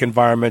aseptic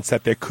environments,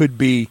 that there could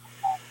be,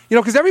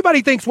 because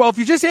everybody thinks, well, if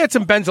you just add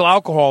some benzyl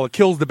alcohol, it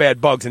kills the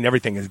bad bugs and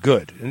everything is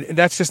good. And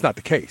that's just not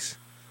the case.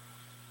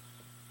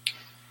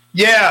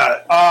 Yeah,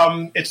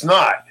 it's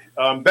not.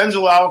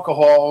 Benzyl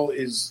alcohol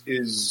is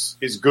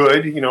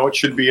good. It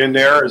should be in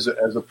there as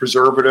a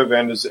preservative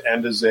and as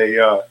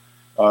a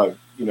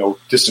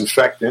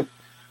disinfectant.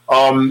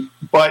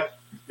 But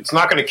it's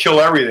not going to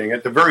kill everything.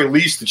 At the very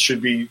least, it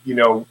should be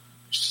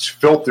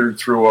filtered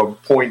through a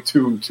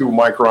 0.22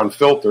 micron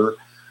filter.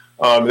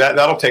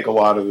 That'll take a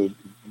lot of the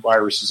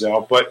viruses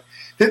out. But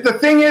the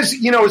thing is,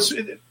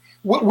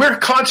 we're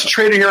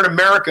concentrated here in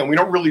America, and we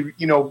don't really,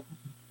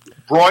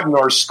 broaden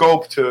our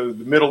scope to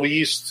the Middle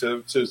East,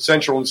 to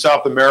Central and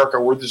South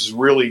America, where this is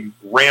really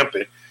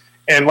rampant.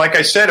 And like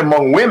I said,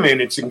 among women,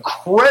 it's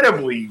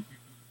incredibly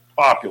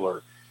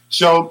popular.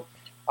 So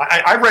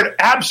I read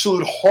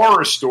absolute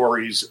horror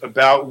stories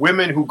about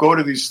women who go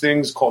to these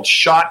things called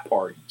shot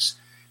parties.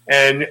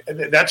 And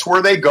that's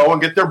where they go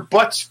and get their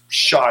butts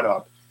shot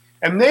up.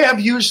 And they have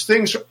used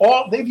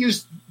they've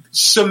used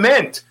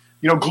cement,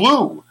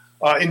 glue,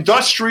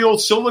 industrial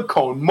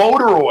silicone,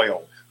 motor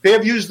oil, They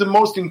have used the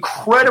most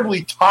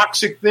incredibly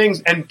toxic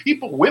things, and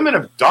women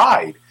have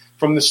died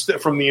from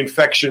the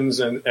infections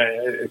and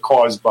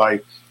caused by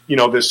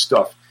this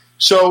stuff.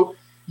 So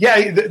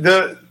yeah,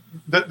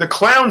 the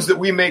clowns that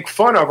we make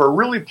fun of are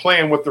really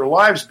playing with their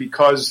lives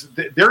because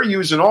they're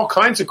using all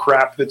kinds of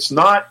crap that's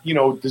not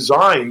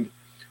designed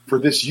for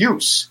this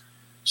use.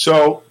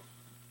 So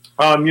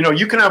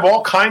you can have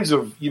all kinds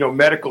of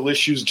medical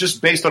issues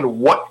just based on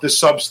what the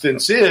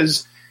substance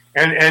is.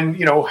 And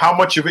how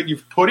much of it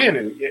you've put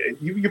in.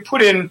 You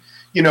put in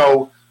 50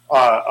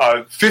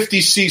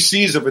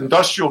 cc's of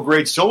industrial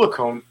grade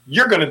silicone,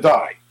 you're going to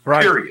die.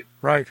 Right. Period.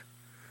 Right.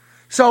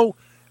 So,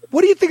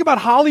 what do you think about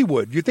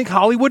Hollywood? Do you think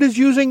Hollywood is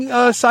using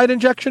side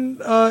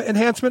injection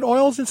enhancement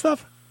oils and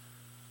stuff?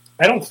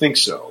 I don't think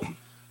so.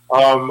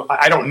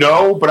 I don't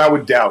know, but I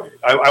would doubt it.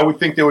 I would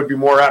think they would be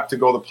more apt to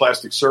go the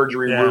plastic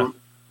surgery route.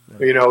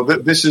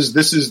 This is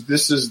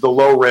the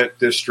low rent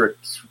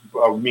district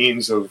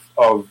means of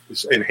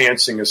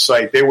enhancing a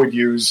site. They would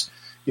use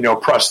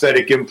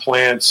prosthetic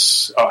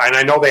implants, and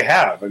I know they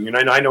have. I mean,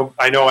 I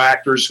know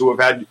actors who have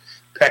had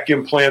pec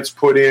implants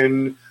put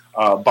in,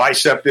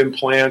 bicep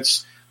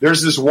implants.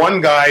 There's this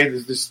one guy,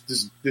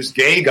 this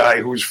gay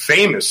guy who's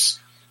famous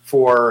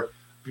for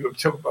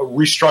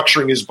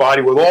restructuring his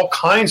body with all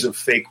kinds of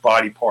fake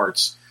body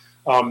parts.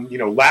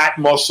 Lat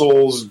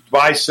muscles,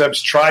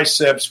 biceps,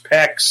 triceps,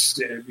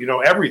 pecs,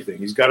 everything.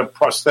 He's got a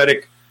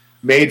prosthetic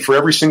made for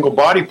every single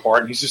body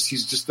part. And he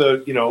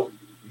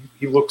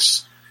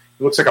looks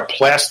like a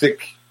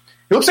plastic.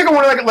 He looks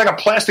like a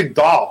plastic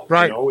doll,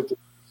 right?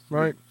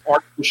 Right.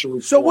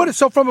 Artificially.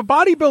 So from a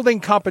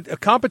bodybuilding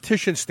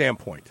competition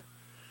standpoint,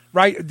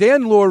 right?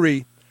 Dan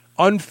Lurie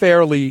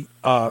unfairly,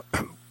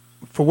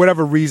 for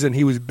whatever reason,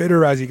 he was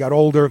bitter as he got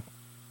older,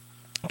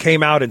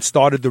 came out and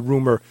started the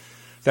rumor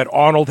that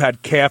Arnold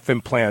had calf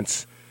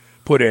implants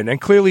put in.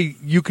 And clearly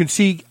you can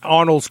see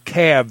Arnold's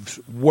calves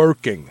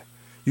working.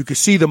 You can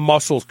see the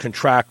muscles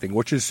contracting,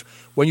 which is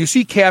when you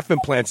see calf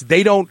implants,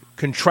 they don't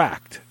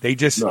contract.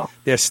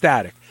 They're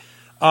static.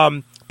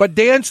 But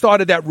Dan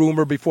started that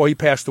rumor before he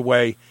passed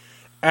away,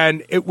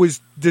 and it was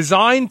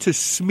designed to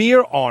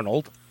smear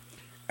Arnold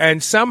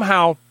and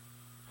somehow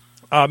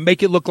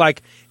make it look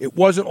like it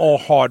wasn't all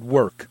hard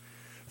work.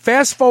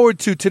 Fast forward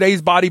to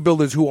today's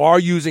bodybuilders who are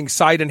using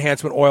side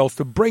enhancement oils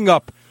to bring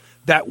up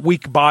that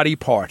weak body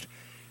part.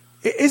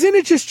 Isn't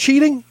it just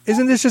cheating?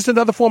 Isn't this just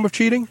another form of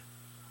cheating?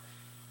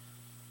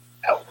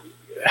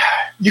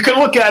 You can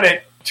look at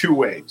it two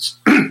ways,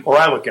 or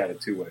I look at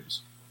it two ways.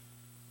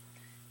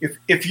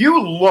 If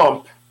you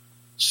lump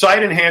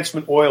side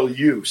enhancement oil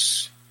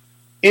use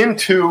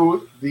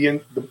into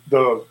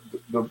the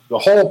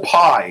whole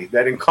pie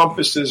that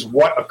encompasses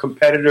what a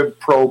competitive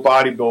pro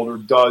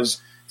bodybuilder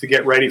does to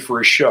get ready for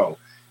a show,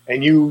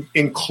 and you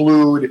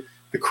include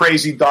the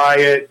crazy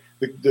diet,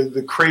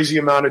 the crazy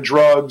amount of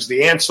drugs,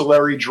 the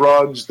ancillary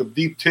drugs, the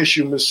deep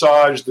tissue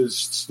massage,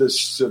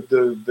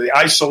 the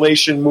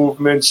isolation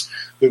movements,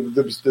 the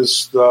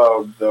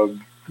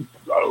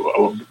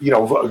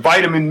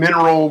vitamin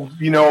mineral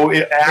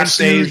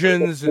assays,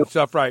 infusions and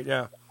stuff, right?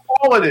 Yeah,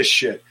 all of this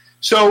shit.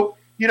 So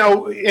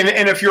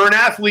and if you're an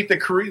athlete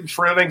that,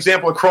 for an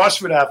example, a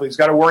CrossFit athlete's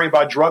got to worry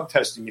about drug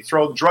testing. You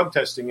throw drug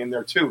testing in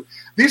there too.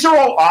 These are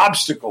all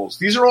obstacles.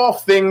 These are all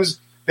things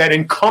that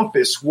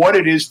encompass what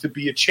it is to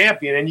be a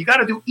champion, and you got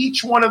to do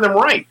each one of them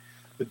right.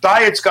 The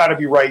diet's got to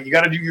be right. You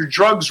got to do your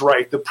drugs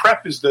right. The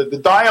prep is the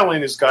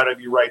dial-in has got to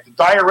be right. The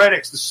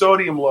diuretics, the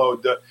sodium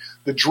load,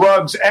 the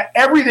drugs,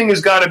 everything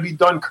has got to be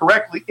done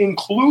correctly,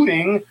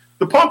 including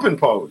the pump and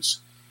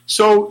pose.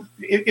 So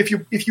if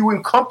you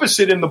encompass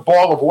it in the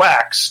ball of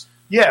wax,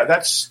 yeah,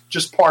 that's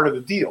just part of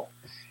the deal.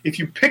 If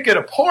you pick it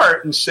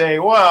apart and say,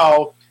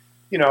 well,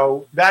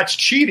 that's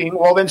cheating,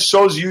 well, then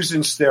so's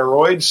using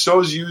steroids,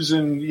 so's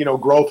using,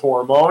 growth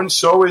hormone,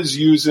 so is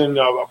using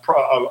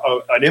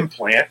an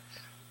implant.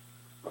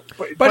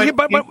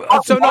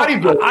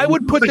 I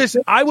would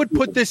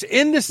put this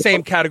in the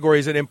same category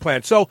as an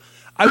implant. So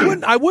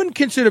I wouldn't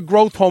consider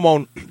growth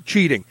hormone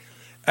cheating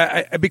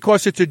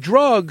because it's a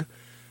drug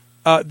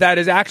that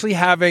is actually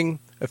having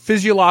a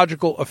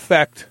physiological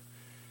effect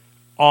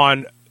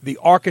on the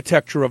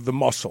architecture of the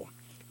muscle.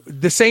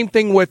 The same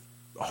thing with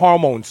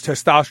hormones,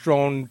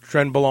 testosterone,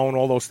 trenbolone,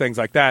 all those things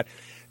like that.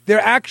 They're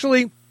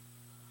actually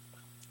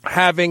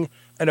having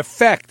an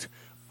effect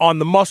on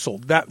the muscle.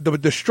 That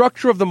the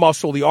structure of the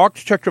muscle, the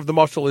architecture of the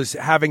muscle is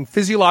having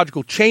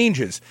physiological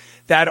changes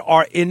that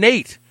are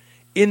innate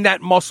in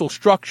that muscle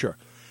structure.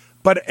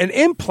 But an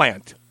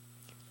implant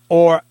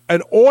or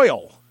an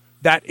oil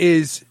that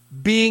is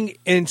being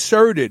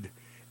inserted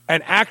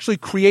and actually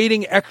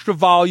creating extra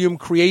volume,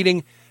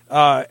 creating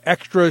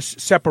extra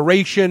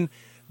separation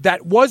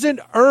that wasn't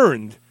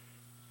earned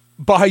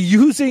by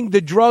using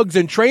the drugs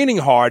and training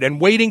hard and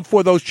waiting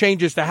for those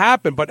changes to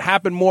happen, but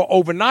happen more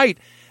overnight.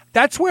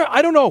 That's where,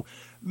 I don't know,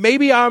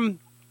 maybe I've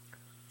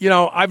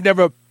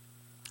never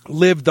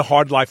lived the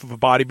hard life of a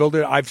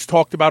bodybuilder. I've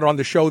talked about it on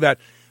the show that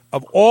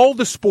of all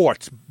the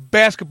sports,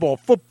 basketball,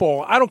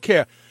 football, I don't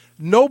care,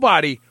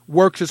 nobody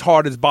works as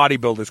hard as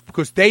bodybuilders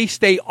because they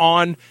stay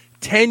on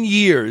 10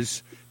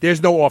 years,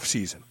 there's no off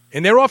season.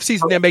 In their off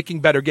season, they're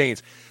making better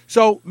gains.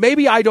 So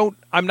maybe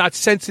I'm not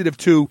sensitive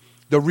to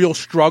the real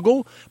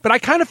struggle, but I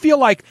kind of feel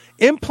like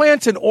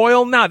implants and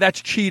oil,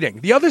 that's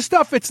cheating. The other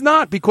stuff, it's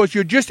not, because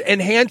you're just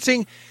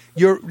enhancing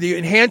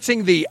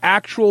the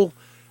actual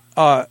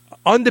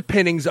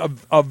underpinnings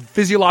of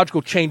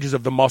physiological changes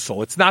of the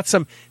muscle. It's not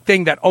some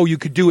thing that, you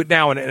could do it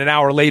now and an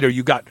hour later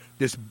you got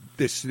this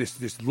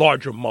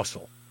larger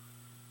muscle.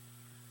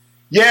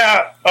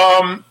 Yeah,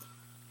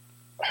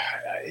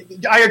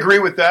 I agree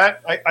with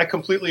that. I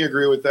completely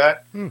agree with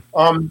that.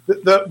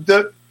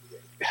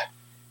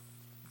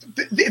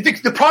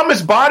 The problem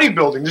is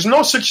bodybuilding. There's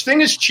no such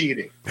thing as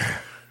cheating.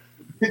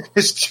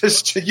 It's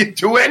just you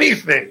do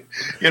anything,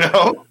 Yeah.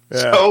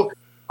 So,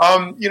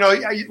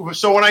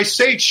 so when I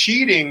say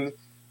cheating,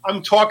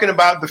 I'm talking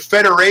about the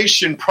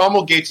federation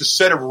promulgates a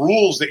set of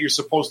rules that you're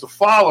supposed to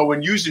follow,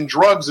 and using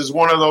drugs is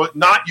one of those.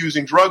 Not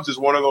using drugs is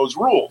one of those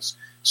rules.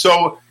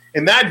 So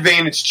in that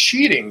vein, it's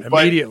cheating.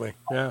 Immediately,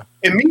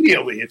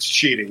 Immediately, it's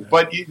cheating. Yeah.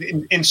 But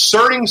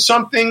inserting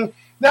something.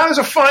 Now, there's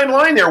a fine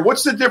line there.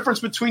 What's the difference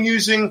between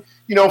using,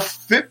 50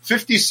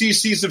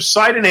 cc's of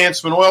site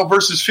enhancement oil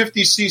versus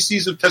 50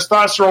 cc's of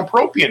testosterone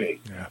propionate?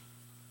 Yeah.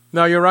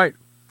 No, you're right.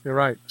 You're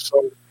right.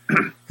 So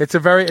it's a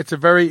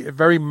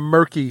very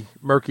murky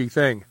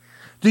thing.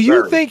 Do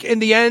you think in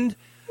the end,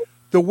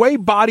 the way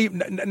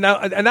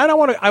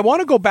I want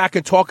to go back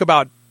and talk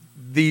about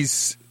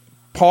these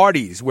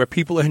parties where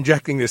people are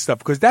injecting this stuff,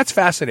 because that's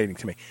fascinating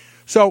to me.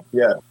 So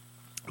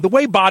the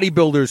way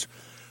bodybuilders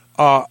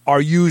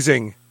are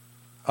using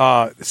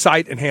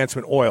site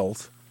enhancement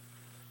oils,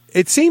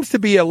 it seems to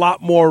be a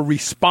lot more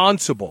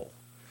responsible.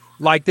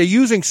 Like, they're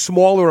using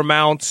smaller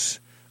amounts.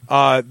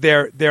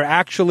 They're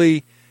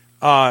actually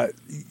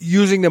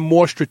using them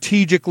more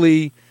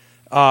strategically.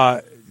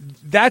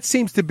 That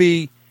seems to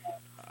be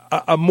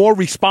a more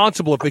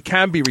responsible, if it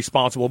can be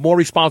responsible, more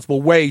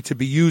responsible way to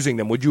be using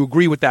them. Would you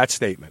agree with that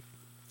statement?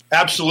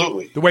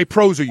 Absolutely. The way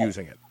pros are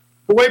using it.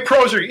 The way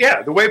pros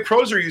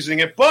are using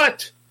it,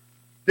 but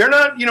they're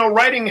not,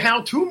 writing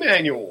how-to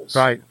manuals.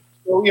 Right.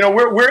 So,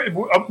 we're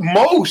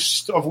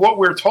most of what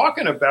we're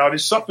talking about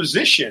is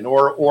supposition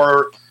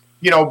or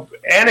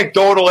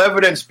anecdotal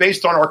evidence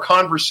based on our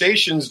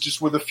conversations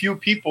just with a few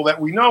people that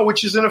we know,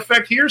 which is in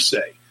effect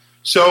hearsay.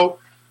 So,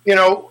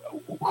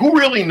 who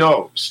really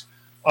knows?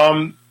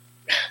 The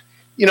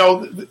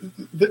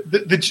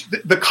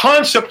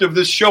concept of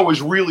this show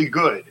is really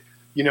good.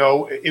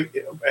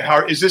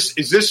 Is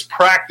this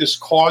practice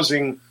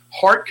causing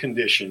heart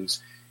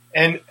conditions?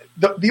 And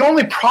the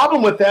only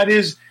problem with that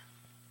is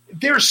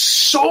there's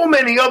so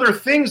many other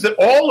things that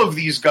all of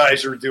these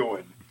guys are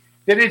doing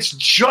that it's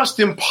just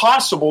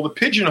impossible to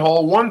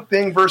pigeonhole one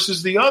thing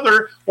versus the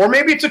other, or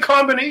maybe it's a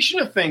combination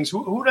of things.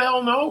 Who the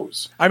hell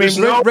knows? I mean,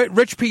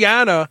 Rich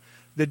Piana,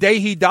 the day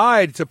he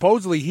died,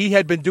 supposedly he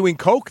had been doing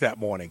coke that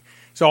morning.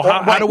 So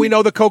how do we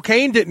know the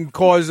cocaine didn't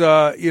cause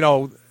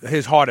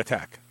his heart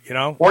attack?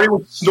 Or he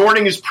was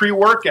snorting his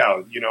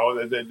pre-workout.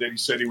 That he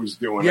said he was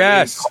doing.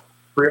 Yes.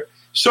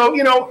 So,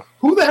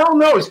 who the hell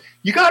knows?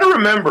 You got to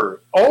remember,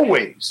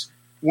 always,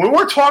 when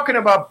we're talking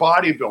about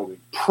bodybuilding,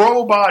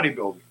 pro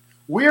bodybuilding,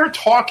 we're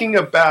talking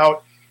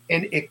about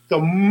the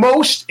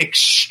most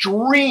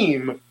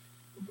extreme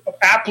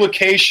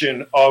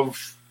application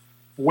of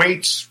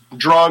weights,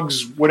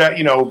 drugs,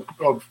 whatever,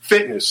 of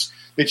fitness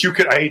that you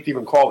could, I hate to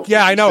even call it.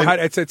 Yeah, I know.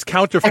 It's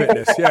counter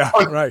fitness. Yeah,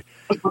 right.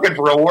 I was looking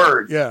for a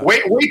word. Yeah.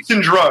 Weights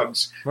and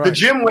drugs. Right. The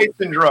gym weights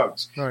and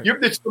drugs. Right.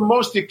 It's the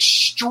most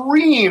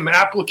extreme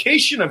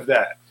application of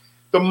that.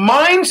 The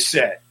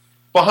mindset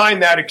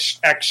behind that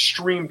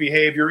extreme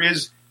behavior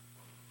is,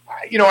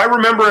 I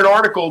remember an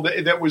article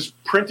that was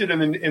printed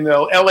in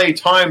the LA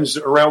Times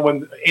around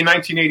in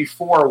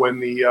 1984 when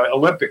the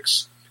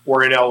Olympics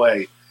were in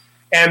LA.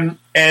 And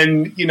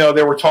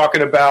they were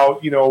talking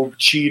about,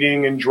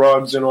 cheating and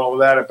drugs and all of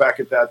that back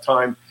at that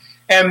time.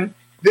 And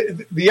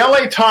the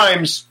LA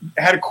Times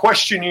had a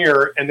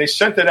questionnaire, and they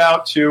sent it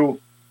out to,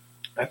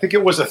 I think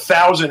it was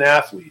 1,000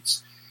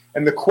 athletes.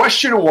 And the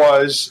question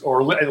was,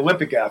 or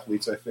Olympic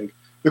athletes, I think.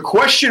 The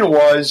question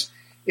was,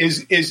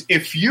 is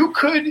if you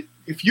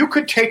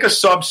could take a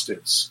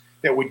substance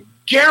that would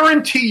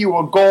guarantee you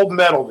a gold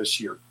medal this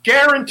year,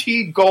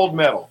 guaranteed gold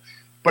medal,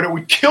 but it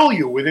would kill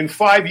you within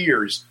 5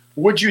 years,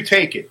 would you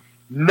take it?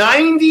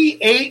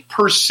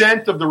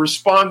 98% of the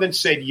respondents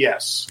said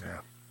yes.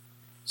 Yeah.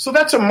 So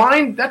that's a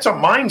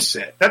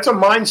mindset. That's a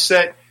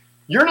mindset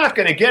you're not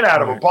going to get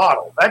out of a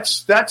bottle.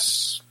 That's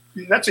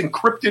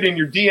encrypted in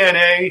your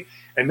DNA,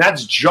 and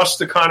that's just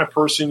the kind of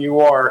person you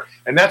are.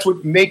 And that's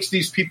what makes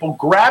these people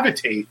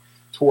gravitate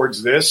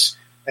towards this.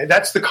 And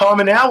that's the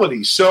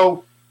commonality.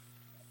 So,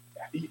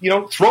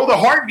 throw the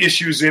heart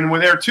issues in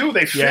with there too.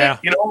 They fit,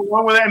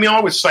 along with that. I mean,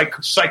 all with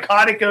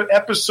psychotic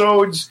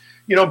episodes,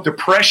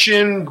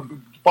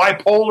 depression,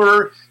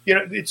 bipolar,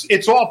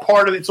 it's all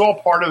part of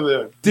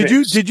the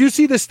Did you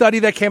see the study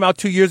that came out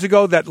 2 years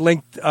ago that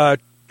linked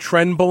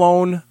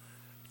trenbolone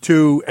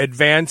to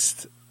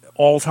advanced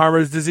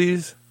Alzheimer's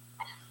disease?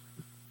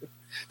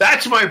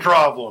 That's my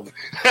problem.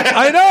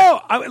 I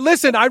know.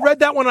 Listen, I read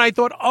that one and I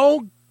thought,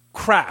 oh,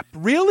 crap.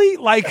 Really?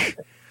 Like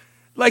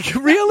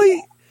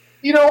really?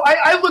 You know,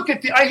 I look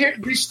at I hear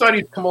these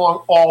studies come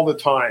along all the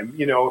time,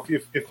 you know,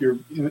 if you're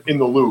in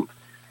the loop.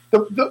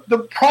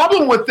 The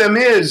problem with them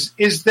is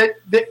that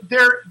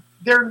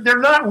they're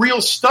not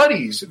real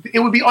studies. It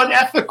would be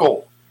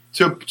unethical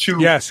to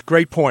yes,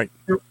 great point.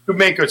 To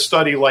make a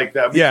study like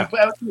that. Yeah.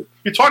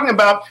 You're talking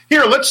about,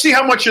 here, let's see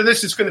how much of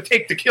this it's going to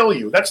take to kill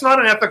you. That's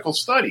not an ethical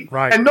study.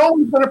 Right. And no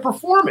one's going to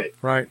perform it.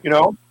 Right. You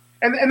know?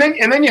 And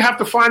then you have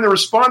to find the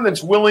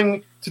respondents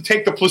willing to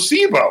take the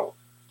placebo.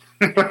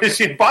 In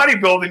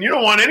bodybuilding, you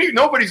don't want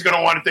nobody's going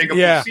to want to take a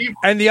placebo.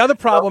 And the other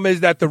problem is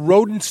that the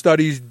rodent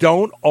studies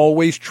don't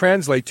always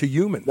translate to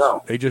humans.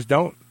 No. They just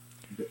don't.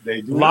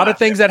 They do a lot of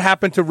things that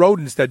happen to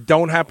rodents that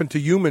don't happen to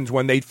humans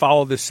when they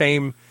follow the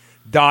same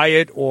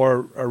diet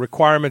or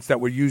requirements that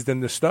were used in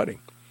the study.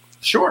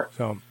 Sure.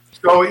 So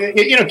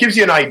it gives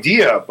you an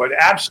idea, but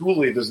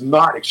absolutely does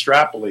not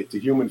extrapolate to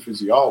human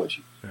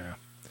physiology. Yeah.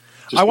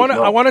 I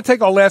want to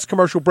take our last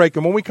commercial break,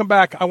 and when we come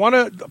back, I want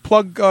to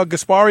plug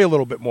Gaspari a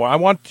little bit more. I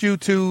want you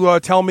to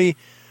tell me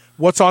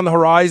what's on the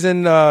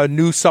horizon,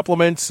 new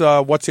supplements,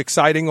 what's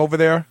exciting over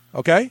there.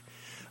 Okay?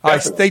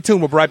 Stay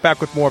tuned. We'll be right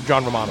back with more of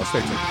John Romano.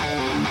 Stay tuned.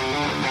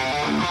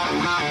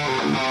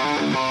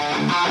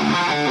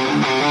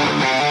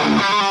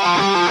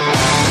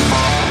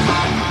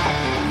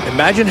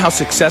 Imagine how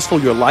successful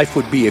your life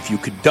would be if you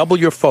could double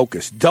your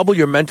focus, double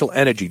your mental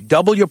energy,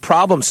 double your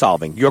problem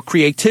solving, your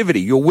creativity,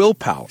 your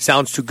willpower.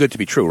 Sounds too good to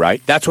be true,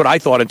 right? That's what I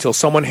thought until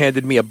someone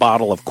handed me a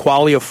bottle of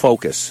Qualia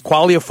Focus.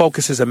 Qualia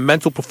Focus is a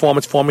mental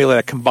performance formula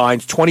that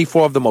combines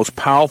 24 of the most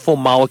powerful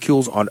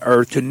molecules on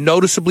Earth to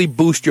noticeably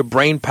boost your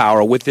brain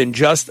power within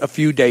just a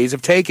few days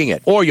of taking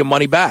it, or your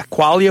money back.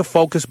 Qualia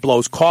Focus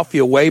blows coffee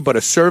away, but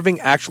a serving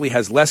actually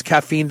has less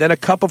caffeine than a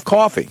cup of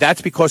coffee.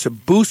 That's because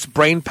it boosts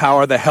brain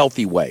power the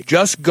healthy way.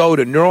 Just go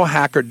to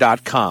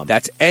neurohacker.com.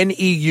 That's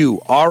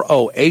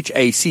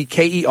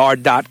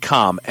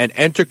neurohacker.com and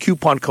enter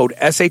coupon code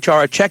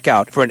SHR at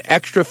checkout for an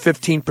extra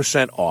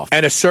 15% off.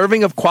 And a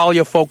serving of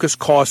Qualia Focus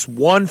costs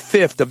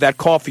 1/5 of that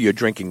coffee you're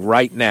drinking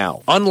right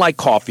now. Unlike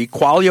coffee,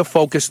 Qualia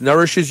Focus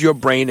nourishes your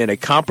brain in a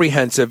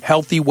comprehensive,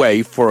 healthy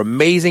way for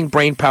amazing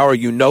brain power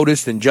you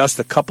noticed in just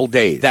a couple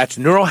days. That's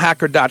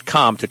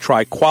neurohacker.com to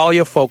try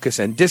Qualia Focus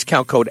and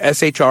discount code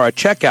SHR at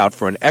checkout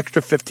for an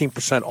extra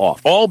 15% off.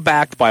 All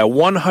backed by a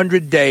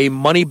 100-day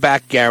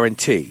money-back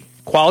guarantee.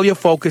 Qualia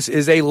Focus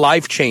is a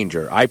life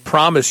changer, I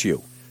promise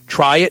you.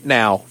 Try it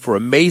now for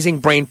amazing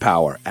brain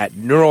power at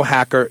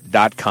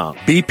neurohacker.com.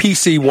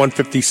 BPC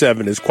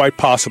 157 is quite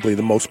possibly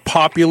the most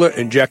popular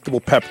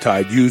injectable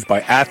peptide used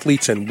by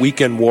athletes and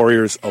weekend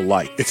warriors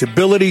alike. Its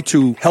ability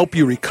to help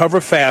you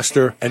recover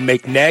faster and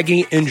make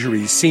nagging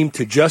injuries seem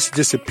to just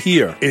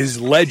disappear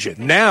is legend.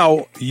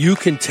 Now you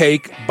can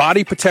take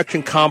Body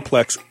Protection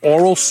Complex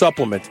oral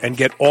supplement and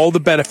get all the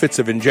benefits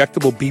of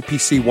injectable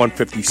BPC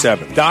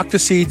 157.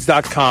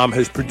 DrSeeds.com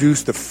has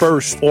produced the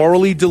first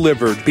orally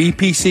delivered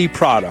BPC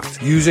product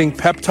using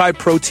peptide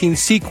protein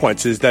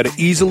sequences that are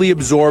easily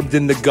absorbed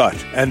in the gut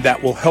and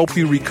that will help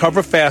you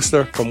recover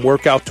faster from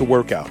workout to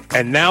workout.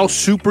 And now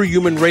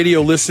Superhuman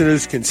Radio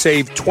listeners can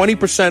save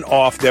 20%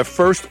 off their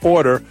first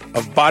order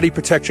of Body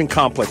Protection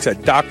Complex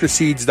at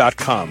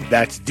DrSeeds.com.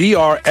 That's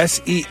DrSeeds.com.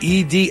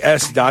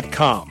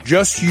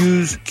 Just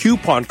use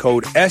coupon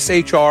code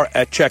SHR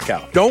at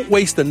checkout. Don't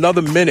waste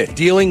another minute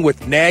dealing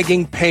with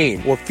nagging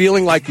pain or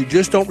feeling like you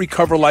just don't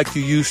recover like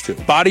you used to.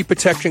 Body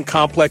Protection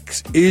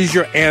Complex is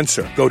your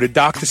answer. Go to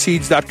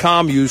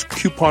DrSeeds.com, use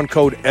coupon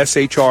code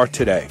SHR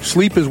today.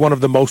 Sleep is one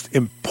of the most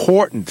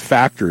important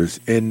factors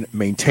in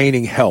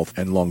maintaining health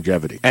and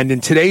longevity. And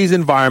in today's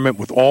environment,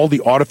 with all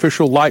the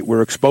artificial light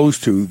we're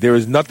exposed to, there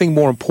is nothing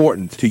more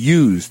important to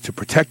use to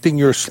protecting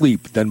your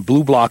sleep than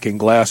blue blocking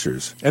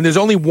glasses. And there's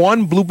only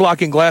one blue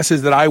blocking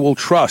glasses that I will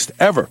trust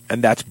ever,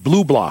 and that's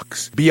Blue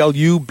Blocks.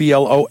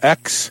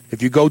 BLUBLOX.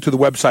 If you go to the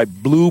website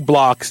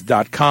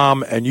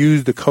blueblocks.com and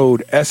use the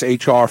code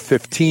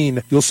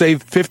SHR15, you'll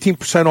save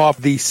 15% off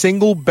the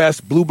single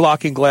best blue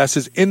blocking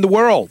glasses in the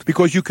world,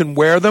 because you can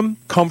wear them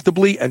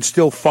comfortably and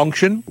still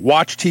function,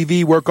 watch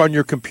TV, work on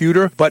your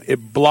computer, but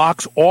it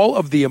blocks all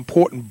of the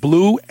important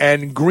blue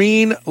and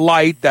green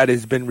light that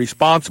has been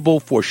responsible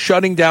for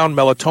shutting down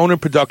melatonin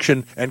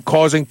production and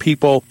causing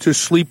people to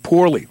sleep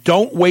poorly.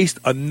 Don't waste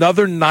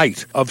another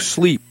night of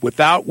sleep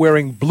without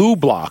wearing Blue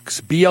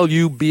Blocks,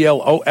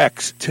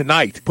 BLUBLOX,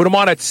 tonight. Put them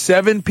on at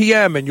 7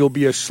 p.m. and you'll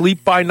be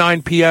asleep by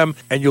 9 p.m.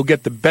 and you'll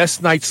get the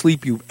best night's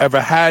sleep you've ever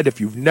had.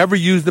 If you've never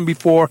used them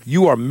before,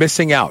 you are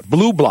missing out.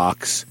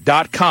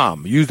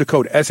 BlueBlocks.com. Use the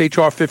code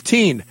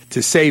SHR15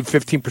 to save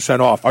 15%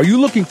 off. Are you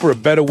looking for a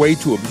better way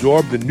to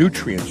absorb the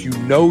nutrients you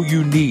know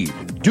you need?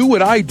 Do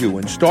what I do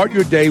and start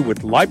your day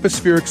with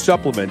lipospheric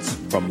supplements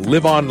from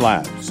Liv-On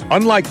Labs.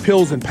 Unlike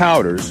pills and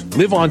powders,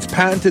 Liv-On's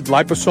patented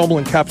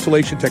liposomal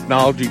encapsulation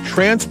technology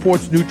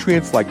transports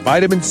nutrients like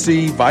vitamin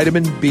C,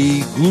 vitamin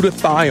B,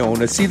 glutathione,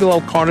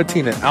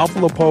 acetyl-L-carnitine, and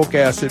alpha-lipoic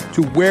acid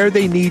to where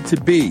they need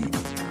to be,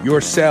 your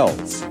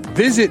cells.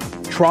 Visit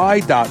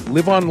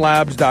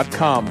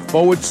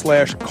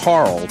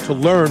try.liveonlabs.com/Carl to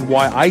learn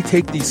why I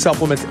take these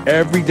supplements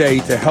every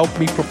day to help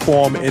me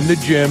perform in the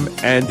gym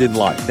and in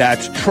life.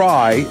 That's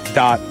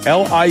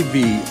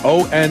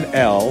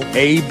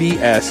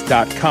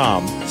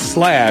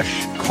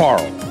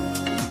try.liveonlabs.com/Carl.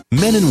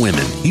 Men and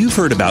women, you've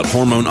heard about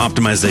hormone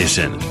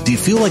optimization. Do you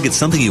feel like it's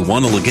something you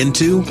want to look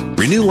into?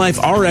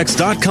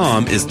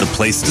 RenewLifeRx.com is the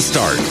place to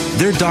start.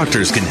 Their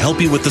doctors can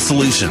help you with the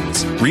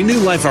solutions.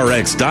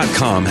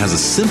 RenewLifeRx.com has a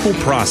simple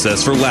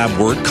process for lab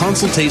work,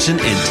 consultation,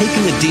 and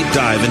taking a deep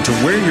dive into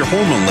where your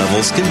hormone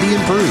levels can be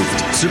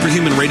improved.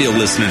 Superhuman Radio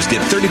listeners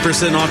get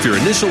 30% off your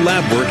initial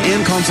lab work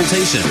and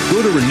consultation.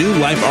 Go to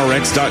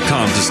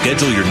RenewLifeRx.com to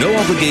schedule your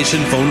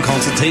no-obligation phone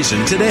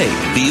consultation today.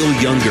 Feel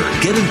younger,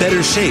 get in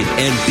better shape,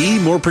 and be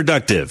more productive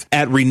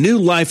at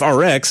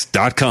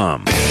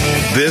RenewLifeRx.com.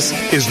 This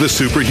is the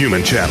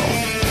Superhuman Channel.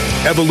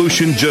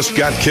 Evolution just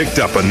got kicked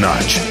up a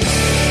notch.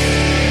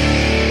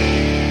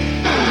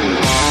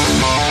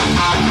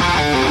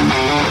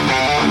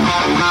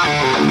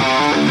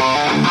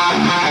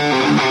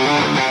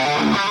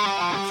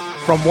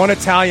 From one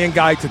Italian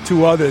guy to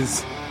two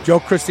others,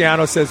 Joe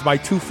Cristiano says, my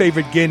two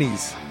favorite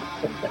guineas.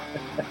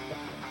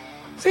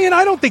 See, and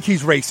I don't think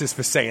he's racist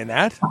for saying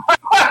that.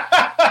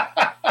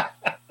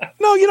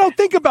 No, you don't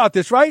think about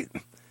this, right?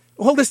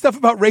 All this stuff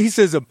about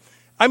racism.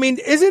 I mean,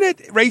 isn't it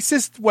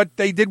racist what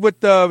they did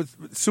with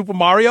Super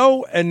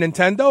Mario and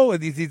Nintendo?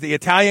 The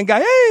Italian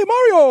guy, hey,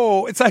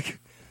 Mario! It's like...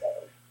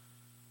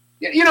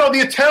 You know, the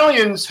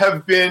Italians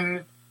have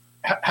been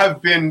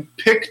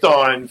picked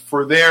on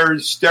for their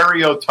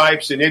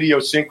stereotypes and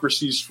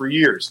idiosyncrasies for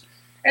years.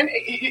 And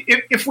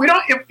if we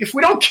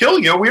don't kill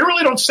you, we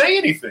really don't say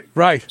anything.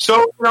 Right. So,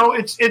 you know,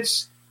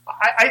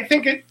 I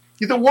think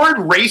the word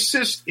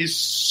racist is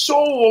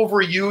so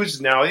overused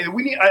now.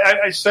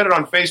 I said it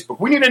on Facebook.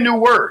 We need a new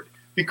word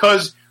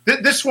because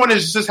this one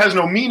just has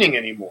no meaning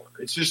anymore.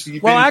 It's just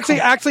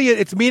actually,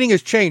 its meaning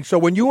has changed. So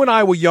when you and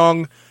I were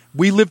young,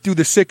 we lived through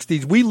the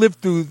 '60s. We lived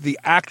through the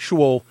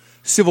actual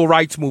civil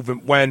rights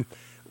movement when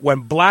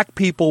black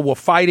people were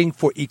fighting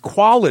for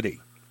equality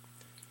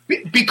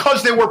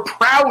because they were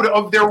proud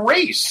of their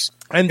race,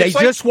 and they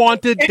just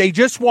wanted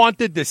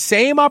the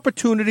same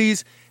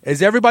opportunities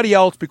as everybody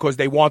else because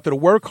they wanted to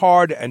work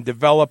hard and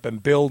develop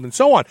and build and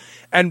so on.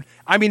 And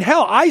I mean,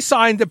 hell, I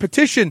signed a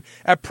petition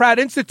at Pratt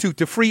Institute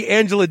to free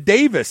Angela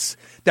Davis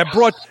that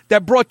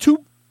brought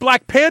two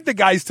Black Panther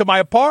guys to my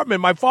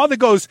apartment. My father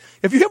goes,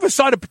 if you ever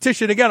sign a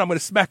petition again, I'm going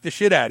to smack the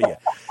shit out of you.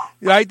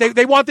 Right?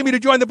 They wanted me to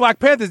join the Black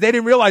Panthers. They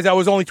didn't realize I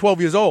was only 12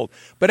 years old.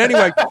 But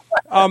anyway,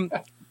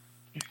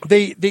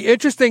 the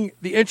interesting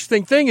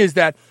thing is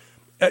that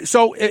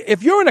so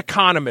if you're an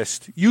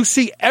economist, you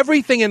see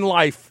everything in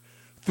life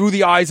through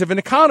the eyes of an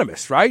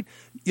economist, right?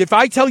 If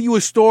I tell you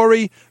a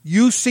story,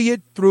 you see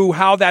it through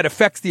how that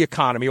affects the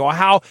economy or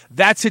how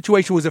that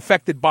situation was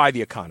affected by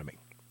the economy.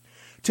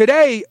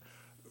 Today,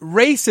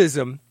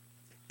 racism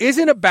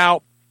isn't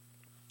about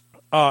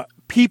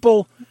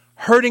people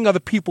hurting other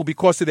people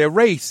because of their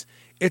race.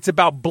 It's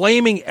about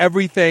blaming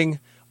everything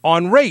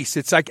on race.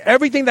 It's like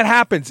everything that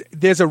happens,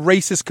 there's a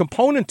racist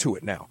component to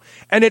it now.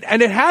 And it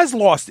has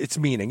lost its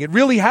meaning. It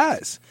really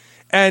has.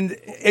 And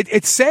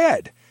it's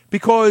sad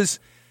because...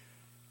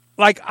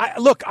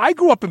 I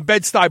grew up in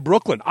Bed-Stuy,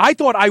 Brooklyn. I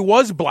thought I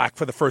was black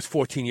for the first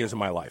 14 years of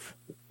my life.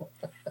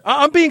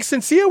 I'm being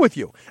sincere with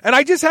you. And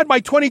I just had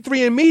my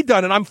 23andMe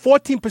done, and I'm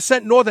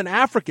 14% Northern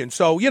African.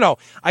 So, you know,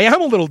 I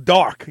am a little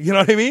dark. You know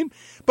what I mean?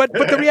 But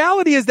the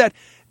reality is that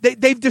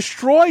they've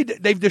destroyed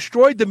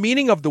the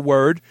meaning of the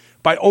word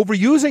by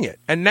overusing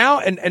it. And now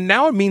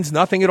it means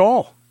nothing at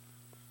all.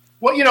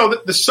 Well, you know,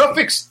 the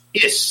suffix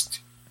 "ist"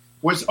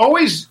 was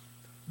always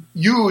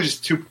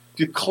used to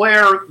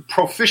declare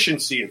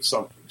proficiency in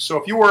something. So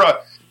if you were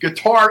a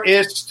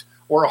guitarist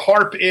or a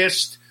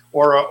harpist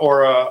or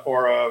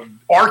a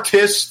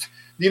artist,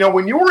 you know,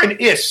 when you were an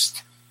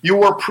ist, you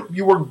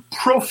were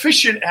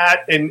proficient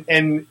at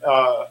and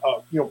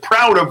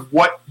proud of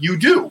what you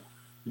do.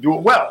 You do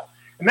it well,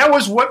 and that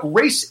was what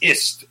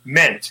racist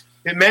meant.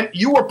 It meant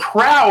you were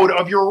proud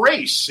of your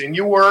race, and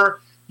you were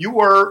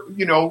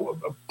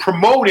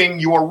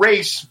promoting your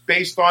race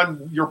based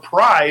on your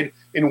pride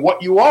in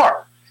what you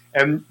are.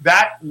 And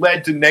that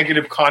led to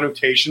negative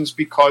connotations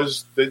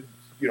because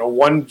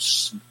one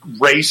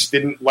race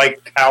didn't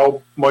like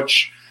how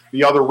much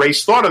the other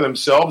race thought of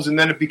themselves, and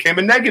then it became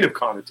a negative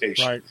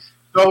connotation. Right.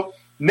 So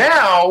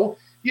now,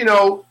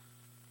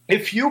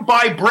 if you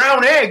buy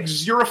brown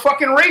eggs, you're a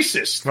fucking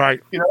racist.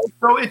 Right.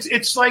 So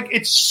it's like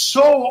it's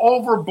so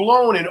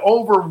overblown and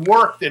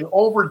overworked and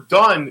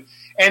overdone,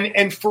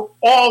 and for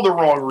all the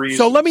wrong reasons.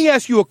 So let me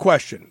ask you a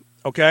question,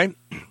 okay?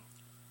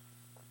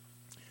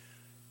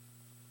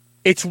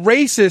 It's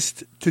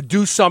racist to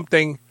do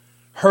something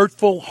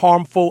hurtful,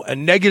 harmful,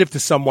 and negative to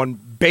someone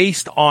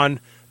based on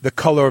the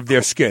color of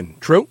their skin.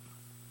 True?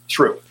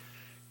 True.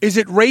 Is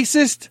it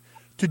racist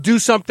to do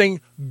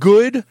something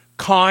good,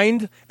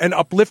 kind, and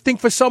uplifting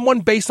for someone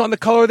based on the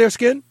color of their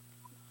skin?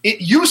 It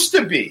used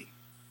to be.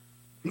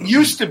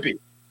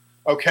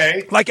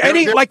 Okay, like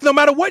no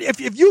matter what,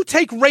 if you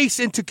take race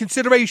into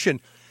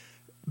consideration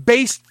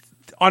based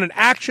on an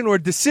action or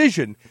a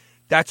decision,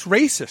 that's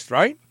racist,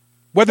 right?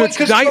 Whether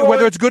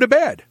it's good or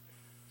bad.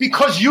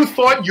 Because you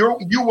thought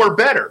you were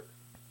better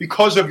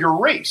because of your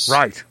race,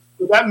 right?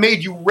 So that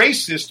made you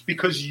racist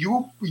because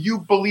you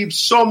believed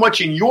so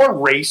much in your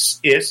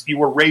racist. You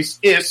were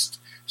racist,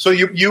 so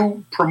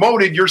you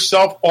promoted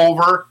yourself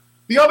over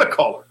the other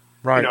color,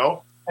 right? You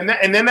know, and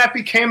then that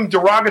became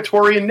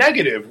derogatory and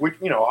negative, which,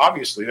 you know,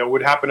 obviously that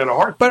would happen in a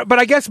heartbeat. But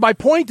I guess my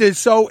point is,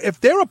 so if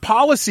there are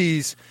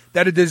policies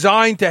that are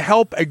designed to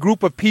help a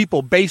group of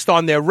people based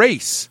on their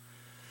race,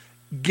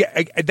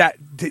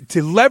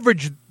 to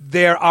leverage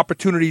their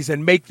opportunities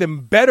and make them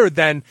better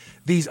than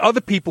these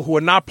other people who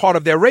are not part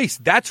of their race,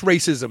 that's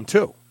racism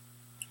too.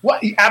 Well,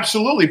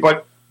 absolutely,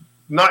 but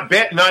not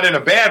in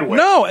a bad way.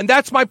 No, and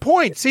that's my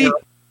point. See,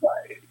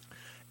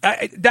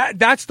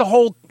 that's the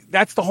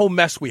whole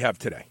mess we have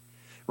today.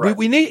 Right.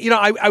 We need, you know,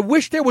 I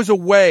wish there was a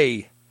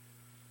way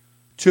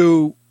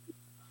to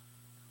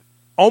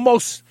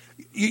almost,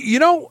 you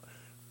know,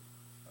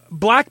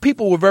 black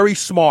people were very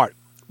smart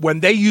when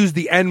they used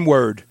the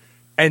N-word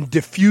and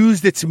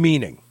diffused its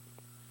meaning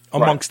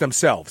amongst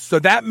themselves. So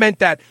that meant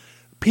that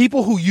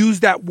people who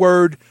used that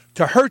word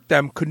to hurt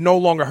them could no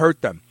longer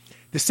hurt them.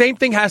 The same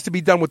thing has to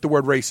be done with the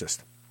word racist.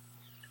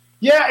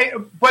 Yeah,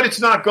 but it's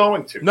not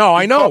going to. No,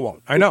 I know it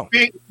won't. I know.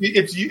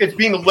 It's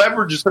being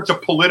leveraged as such a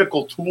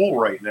political tool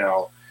right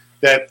now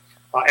that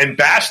and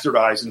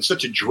bastardized in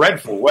such a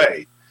dreadful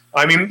way.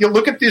 I mean, you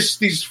look at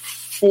these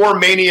four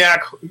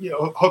maniac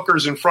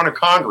hookers in front of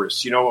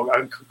Congress. You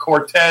know,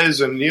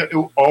 Cortez and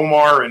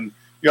Omar and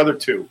the other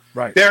two.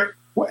 Right.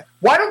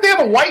 Why don't they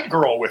have a white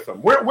girl with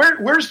them?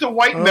 Where's the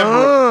white member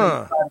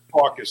of the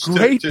caucus?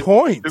 Great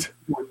point. To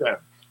with them?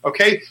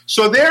 Okay,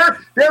 so they're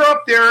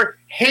up there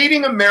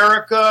hating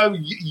America,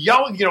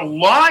 yelling,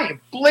 lying,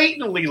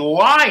 blatantly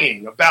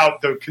lying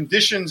about the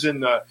conditions in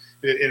the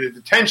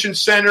detention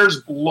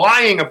centers,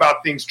 lying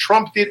about things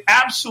Trump did,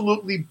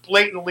 absolutely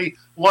blatantly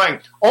lying.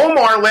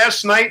 Omar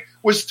last night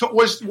was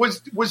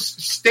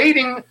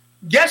stating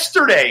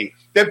yesterday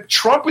that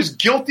Trump was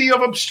guilty of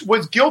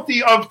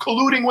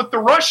colluding with the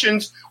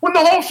Russians when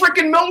the whole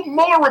freaking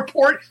Mueller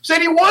report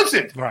said he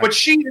wasn't. Right. But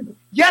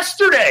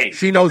yesterday.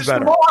 She knows better.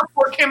 The Mueller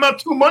report came out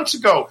 2 months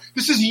ago.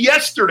 This is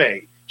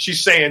yesterday.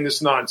 She's saying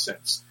this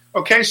nonsense.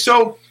 Okay,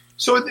 so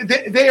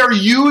they are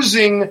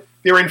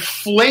they're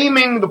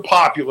inflaming the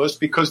populace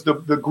because the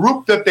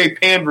group that they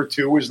pander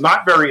to is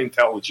not very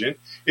intelligent.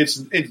 It's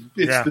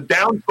the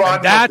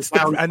downtrodden.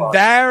 And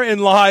therein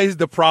lies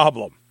the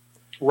problem.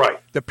 Right.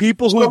 The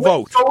people who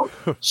vote.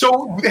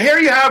 So here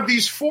you have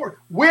these four.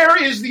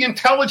 Where is the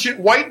intelligent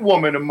white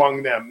woman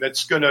among them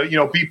that's going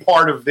to, be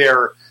part of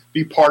their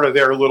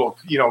little,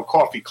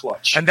 coffee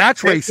clutch? And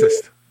that's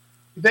racist.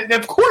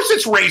 Of course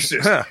it's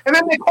racist. Huh. And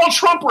then they call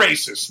Trump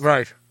racist.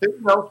 Right.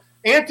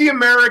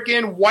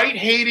 Anti-American,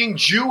 white-hating,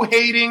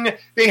 Jew-hating.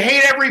 They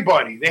hate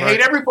everybody. They hate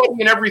everybody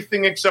and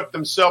everything except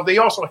themselves. They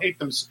also hate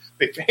them.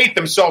 They hate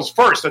themselves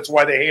first. That's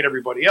why they hate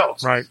everybody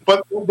else. Right.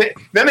 But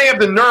then they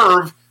have the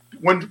nerve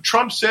when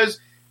Trump says,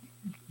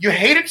 you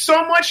hate it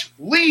so much,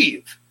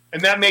 leave.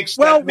 And that makes...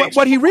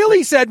 what he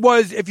really said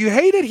was, if you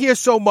hate it here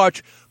so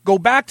much, go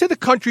back to the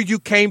countries you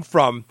came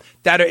from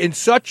that are in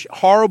such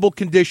horrible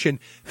condition.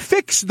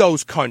 Fix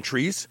those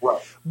countries.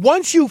 Right.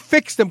 Once you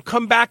fix them,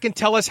 come back and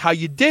tell us how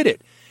you did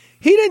it.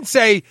 He didn't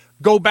say,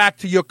 go back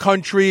to your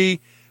country.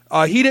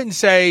 He didn't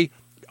say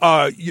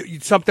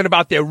something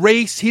about their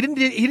race. He didn't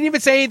even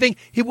say anything.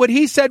 What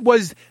he said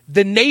was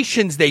the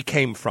nations they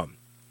came from.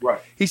 Right.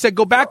 He said,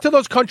 go back to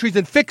those countries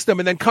and fix them,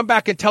 and then come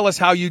back and tell us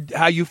how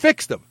you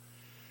fixed them.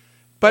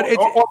 But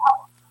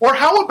or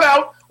how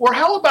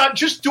about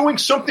just doing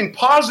something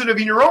positive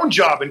in your own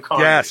job in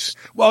Congress? Yes.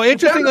 Well,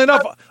 interestingly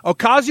enough,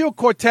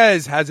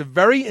 Ocasio-Cortez has a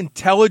very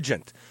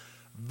intelligent,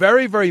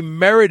 very, very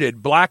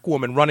merited black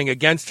woman running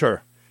against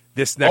her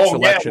this next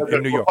election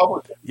in New York.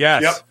 Republican.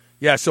 Yes. Yep.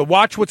 Yeah. So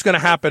watch what's going to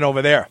happen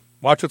over there.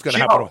 Watch what's going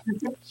to happen.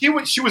 She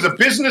was a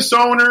business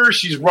owner.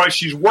 She's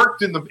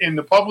worked in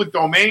the public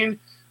domain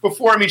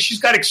before. I mean,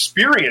 she's got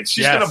experience.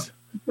 She's going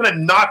to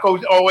knock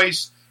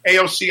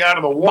AOC out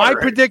of the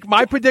water.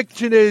 My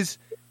prediction is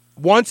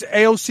once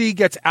AOC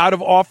gets out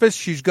of office,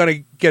 she's going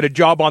to get a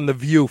job on The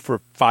View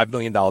for $5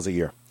 million a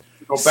year.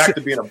 Go back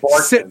to being a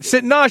bartender.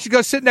 She's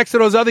going to sit next to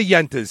those other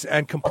yentas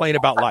and complain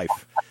about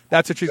life.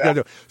 That's what she's going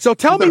to do. So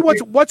tell me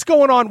what's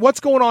going on. What's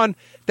going on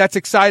that's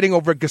exciting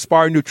over at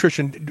Gaspari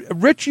Nutrition?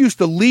 Rich used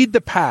to lead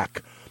the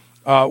pack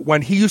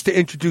when he used to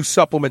introduce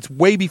supplements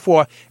way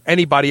before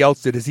anybody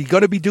else did. Is he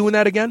going to be doing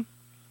that again?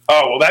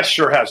 Oh, well, that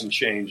sure hasn't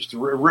changed.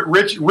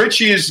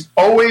 Richie is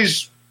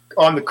always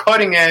on the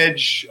cutting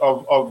edge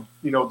of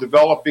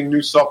developing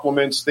new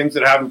supplements, things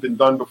that haven't been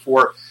done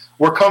before.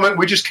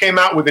 We just came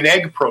out with an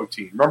egg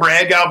protein. Remember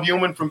egg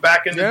albumin from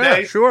back in the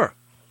day? Yeah, sure.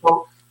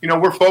 So,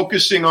 we're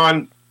focusing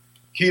on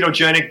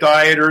ketogenic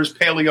dieters,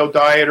 paleo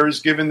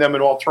dieters, giving them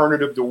an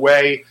alternative to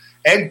whey.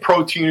 Egg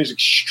protein is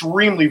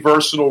extremely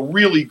versatile,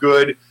 really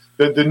good.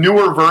 The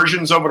newer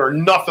versions of it are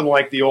nothing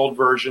like the old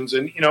versions.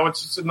 And,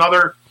 it's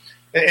another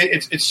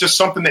It's just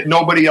something that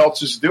nobody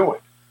else is doing.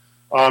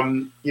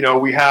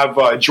 We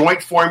have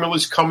joint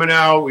formulas coming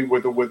out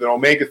with an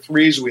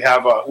omega-3s. We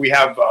have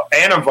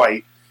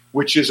Anavite,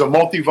 which is a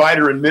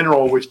multivitamin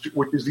mineral, which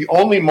is the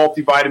only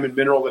multivitamin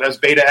mineral that has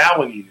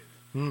beta-alanine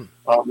in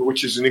it,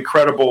 which is an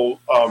incredible.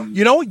 Do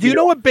you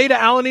know what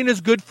beta-alanine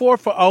is good for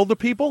older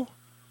people?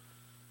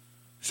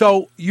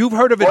 So you've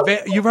heard of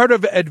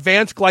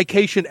advanced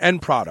glycation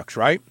end products,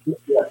 right?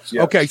 Yes.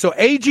 Okay, so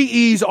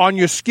AGEs on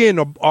your skin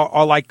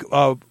are like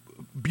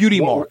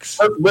beauty marks.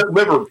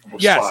 Liver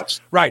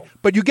spots. Right.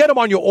 But you get them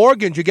on your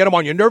organs, you get them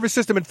on your nervous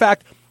system. In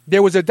fact,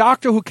 there was a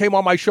doctor who came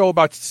on my show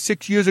about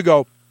 6 years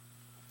ago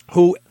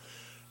who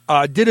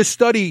did a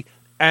study,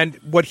 and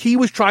what he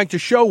was trying to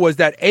show was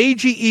that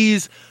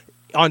AGEs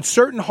on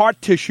certain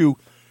heart tissue,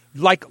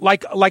 like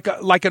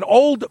an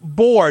old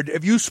board,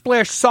 if you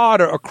splash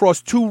solder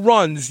across 2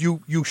 runs,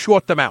 you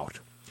short them out.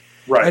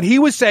 Right. And he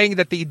was saying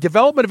that the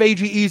development of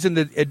AGEs in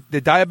the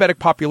diabetic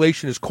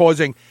population is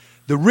causing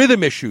the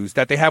rhythm issues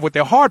that they have with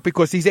their heart,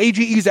 because these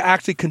AGEs are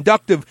actually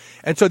conductive,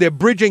 and so they're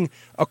bridging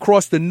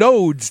across the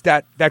nodes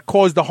that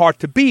cause the heart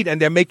to beat,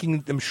 and they're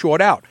making them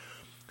short out.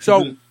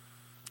 So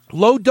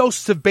low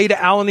doses of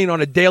beta-alanine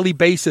on a daily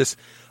basis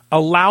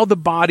allow the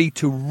body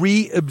to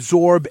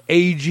reabsorb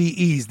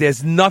AGEs.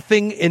 There's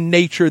nothing in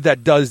nature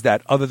that does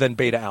that other than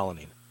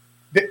beta-alanine.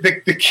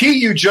 The key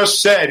you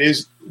just said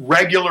is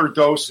regular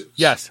doses.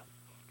 Yes.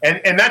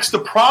 And that's the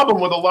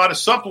problem with a lot of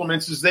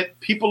supplements, is that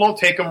people don't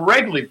take them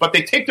regularly, but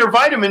they take their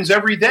vitamins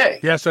every day.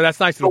 Yeah, so that's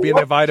nice. It'll be in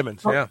their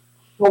vitamins, yeah.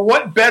 Well,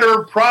 what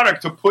better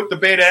product to put the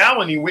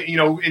beta-alanine,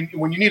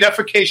 when you need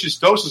efficacious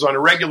doses on a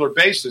regular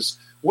basis,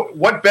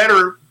 what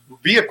better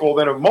vehicle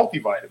than a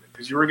multivitamin?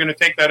 Because you were going to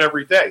take that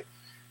every day.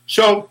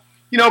 So,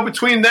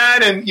 between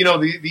that and,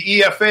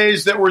 the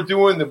EFAs that we're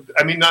doing,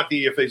 not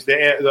the EFAs,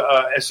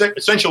 the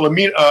essential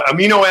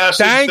amino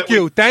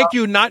acids. Thank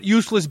you, not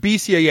useless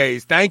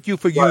BCAAs. Thank you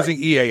for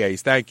using EAAs.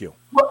 Thank you.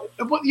 Well,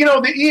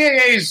 the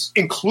EAAs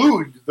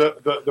include the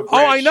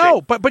Oh, I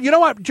know. But you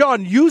know what,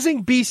 John,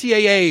 using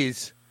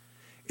BCAAs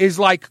is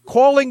like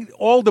calling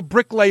all the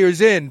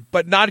bricklayers in,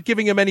 but not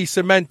giving them any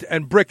cement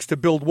and bricks to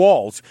build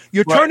walls.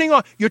 You're turning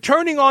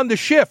on the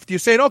shift. You're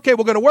saying, okay,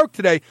 we're going to work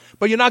today,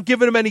 but you're not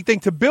giving them anything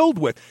to build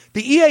with.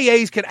 The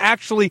EAAs can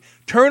actually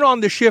turn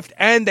on the shift,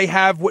 and they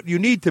have what you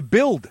need to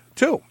build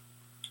too.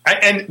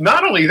 And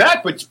not only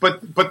that, but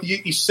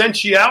the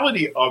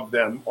essentiality of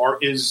them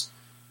is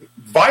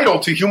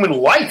vital to human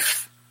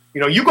life.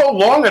 You go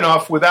long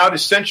enough without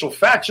essential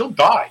fats, you'll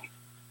die.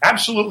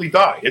 Absolutely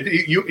die.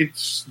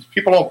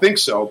 People don't think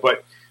so,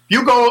 but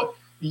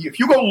if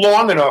you go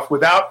long enough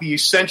without the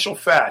essential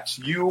fats,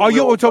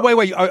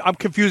 wait. I'm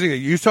confusing you.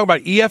 You're talking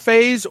about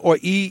EFAs or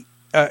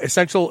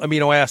essential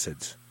amino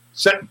acids?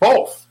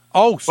 Both.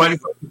 Oh, so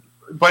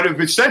but if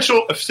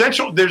essential,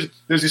 there's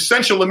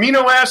essential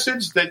amino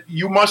acids that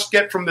you must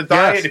get from the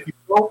diet. Yes. If you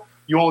don't,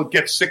 you'll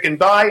get sick and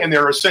die. And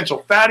there are essential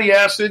fatty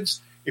acids.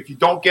 If you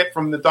don't get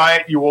from the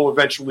diet, you will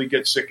eventually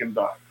get sick and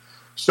die.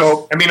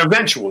 So,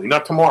 eventually,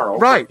 not tomorrow.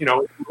 Right.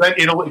 But,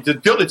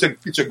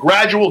 it's a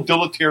gradual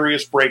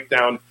deleterious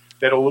breakdown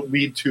that'll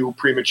lead to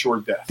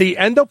premature death. The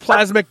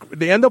endoplasmic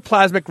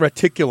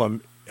reticulum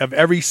of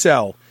every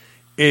cell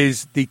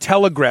is the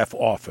telegraph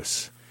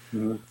office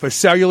for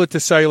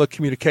cellular-to-cellular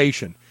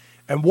communication.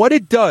 And what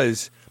it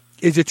does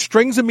is it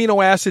strings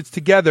amino acids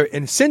together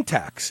in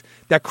syntax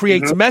that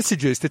creates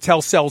messages to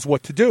tell cells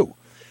what to do.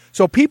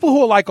 So people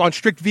who are on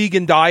strict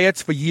vegan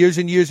diets for years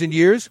and years and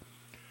years,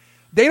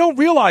 they don't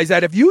realize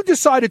that if you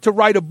decided to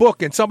write a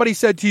book and somebody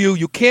said to you,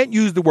 you can't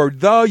use the word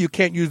the, you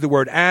can't use the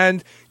word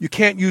and, you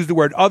can't use the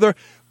word other,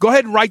 go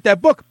ahead and write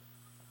that book.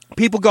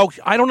 People go,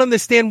 I don't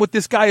understand what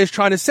this guy is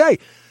trying to say.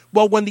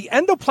 Well, when the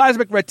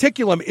endoplasmic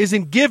reticulum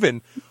isn't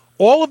given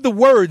all of the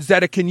words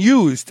that it can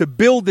use to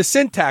build the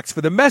syntax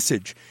for the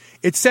message,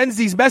 it sends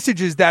these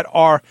messages that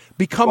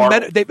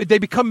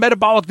become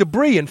metabolic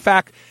debris. In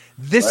fact,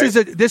 this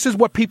is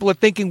what people are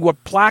thinking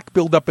what plaque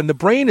buildup in the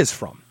brain is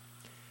from.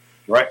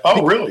 Right.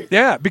 Oh, really?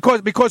 Yeah,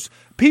 because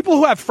people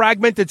who have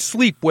fragmented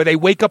sleep, where they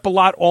wake up a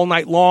lot all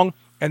night long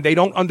and they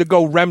don't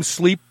undergo REM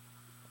sleep,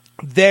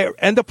 their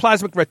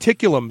endoplasmic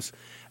reticulums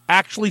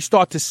actually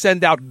start to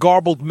send out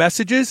garbled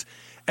messages,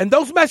 and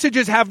those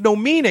messages have no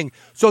meaning,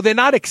 so they're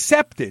not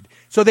accepted.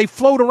 So they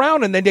float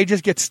around, and then they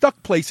just get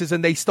stuck places,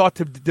 and they start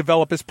to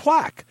develop as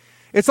plaque.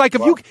 It's like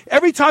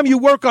every time you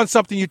work on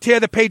something, you tear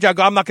the page out,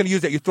 go, I'm not going to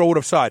use that, you throw it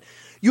aside.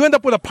 You end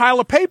up with a pile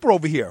of paper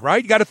over here,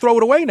 right? You got to throw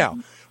it away now.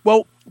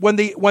 Well, when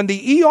the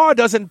ER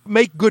doesn't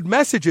make good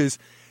messages,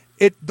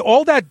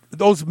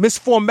 those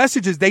misformed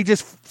messages, they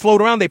just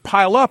float around, they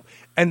pile up,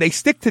 and they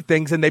stick to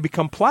things, and they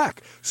become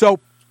plaque. So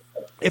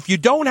if you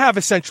don't have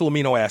essential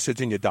amino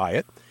acids in your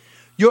diet,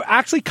 you're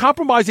actually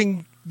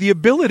compromising the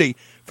ability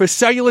for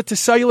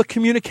cellular-to-cellular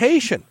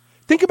communication.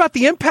 Think about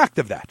the impact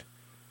of that.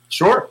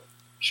 Sure.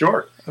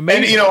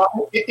 Amazing.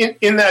 And,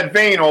 in that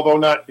vein, although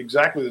not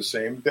exactly the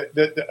same,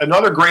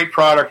 another great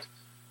product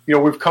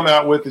we've come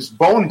out with is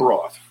bone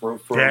broth for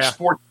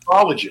sports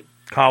collagen.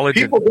 Collagen.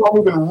 People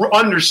don't even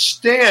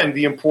understand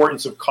the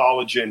importance of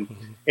collagen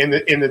in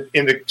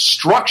the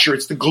structure.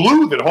 It's the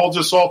glue that holds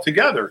us all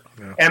together.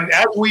 Yeah. And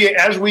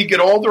as we get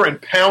older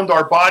and pound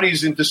our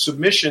bodies into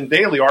submission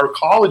daily, our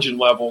collagen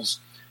levels,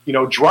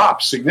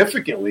 drop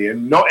significantly,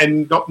 and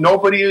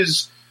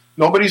nobody's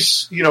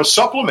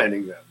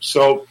supplementing them.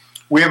 So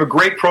we have a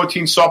great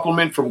protein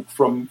supplement from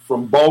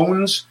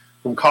bones,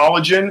 from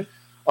collagen.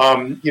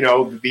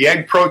 The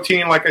egg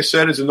protein, like I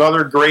said, is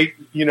another great,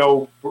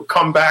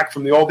 comeback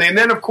from the old day. And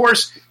then, of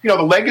course, the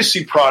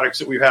legacy products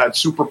that we've had,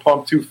 Super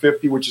Pump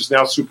 250, which is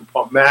now Super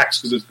Pump Max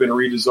because it's been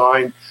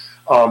redesigned.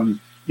 The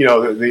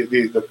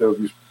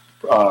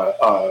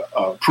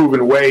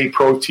Proven Whey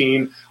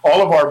protein,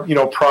 all of our,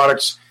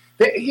 products.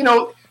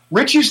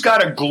 Richie's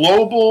got a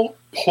global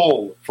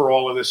pull for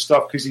all of this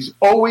stuff because he's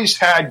always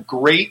had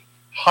great,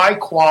 high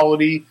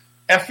quality,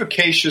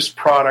 efficacious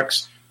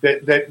products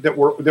that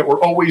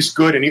were always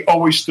good, and he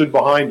always stood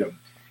behind them.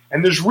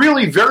 And there's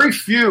really very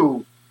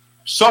few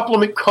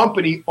supplement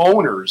company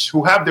owners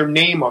who have their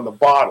name on the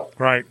bottle.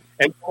 Right.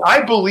 And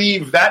I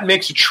believe that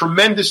makes a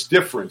tremendous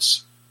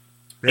difference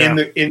in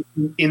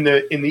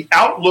the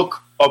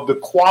outlook of the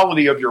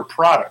quality of your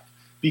product,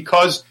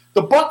 because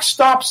the buck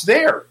stops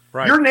there.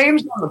 Right. Your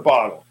name's on the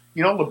bottle.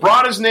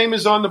 Labrada's name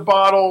is on the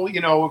bottle.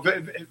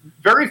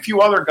 Very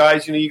few other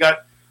guys. You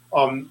got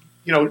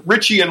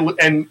Richie and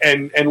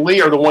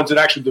Lee are the ones that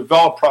actually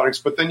develop products,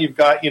 but then you've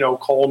got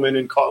Coleman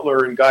and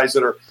Cutler and guys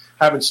that are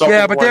having something.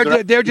 Yeah, but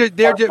they're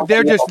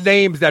just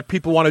names that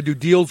people want to do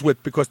deals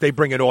with because they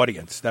bring an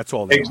audience. That's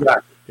all.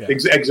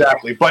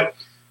 Exactly. But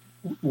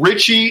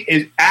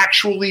Richie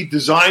actually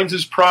designs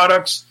his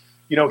products.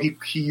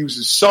 He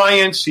uses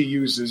science, he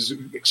uses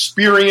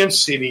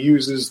experience, and he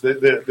uses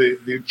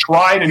the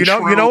tried and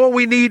true. You know what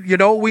we need. You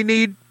know what we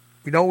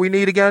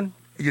need again.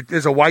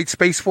 There's a white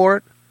space for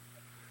it.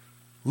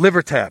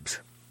 Liver tabs.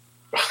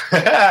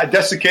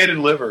 Desiccated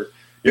liver.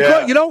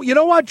 Yeah. Because, you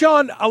know what,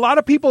 John? A lot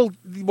of people,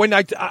 when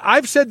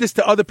I've said this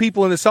to other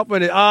people in the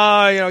supplement,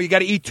 you got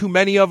to eat too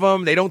many of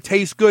them. They don't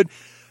taste good.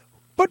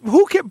 But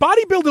who can?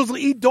 Bodybuilders will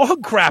eat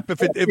dog crap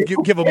if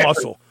you give them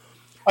muscle.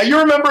 You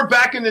remember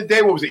back in the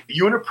day, what was it?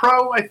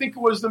 Unipro, I think it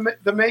was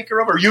the maker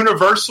of, or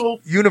Universal?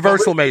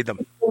 Universal made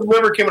them.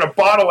 Liver came in a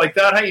bottle like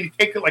that. How you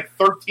take it like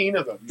 13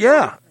 of them?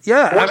 Yeah.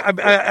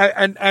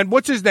 And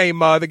what's his name?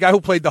 The guy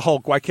who played the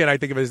Hulk. Why can't I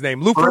think of his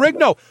name? Lou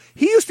Ferrigno.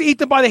 He used to eat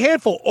them by the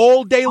handful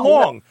all day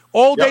long.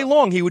 All day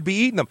long, he would be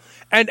eating them.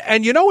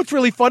 And you know what's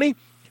really funny?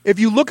 If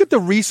you look at the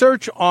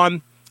research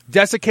on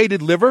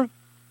desiccated liver,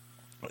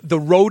 the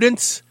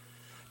rodents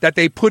that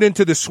they put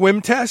into the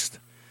swim test,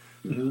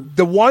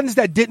 the ones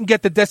that didn't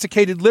get the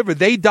desiccated liver,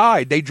 they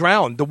died. They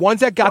drowned. The ones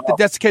that got the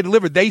desiccated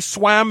liver, they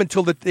swam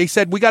until they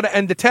said, we got to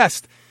end the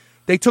test.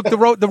 They took the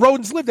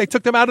rodents lived. They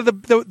took them out of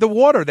the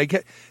water.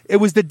 It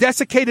was the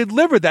desiccated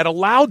liver that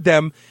allowed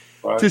them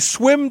to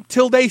swim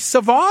till they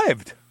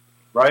survived.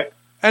 Right.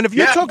 And if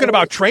you're talking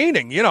about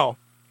training,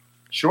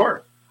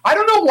 Sure. I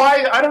don't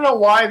know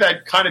why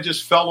that kind of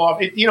just fell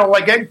off.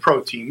 Like egg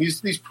protein.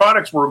 These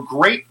products were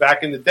great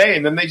back in the day,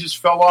 and then they just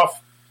fell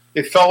off.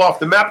 It fell off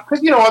the map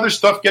because other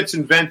stuff gets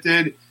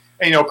invented.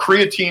 And,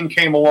 creatine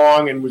came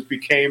along and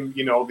became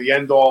the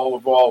end all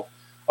of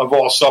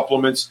all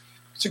supplements.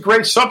 It's a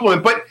great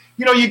supplement, but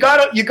you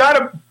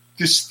gotta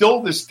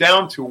distill this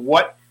down to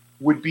what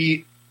would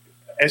be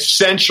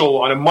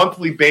essential on a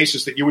monthly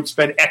basis that you would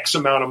spend X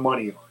amount of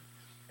money on.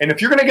 And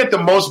if you're going to get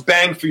the most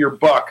bang for your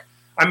buck,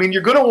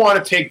 you're going to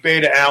want to take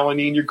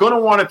beta-alanine. You're going to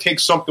want to take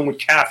something with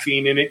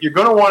caffeine in it. You're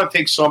going to want to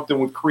take something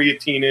with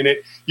creatine in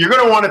it. You're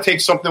going to want to take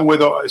something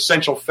with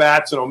essential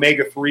fats and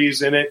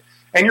omega-3s in it.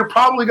 And you're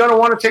probably going to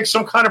want to take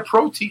some kind of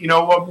protein,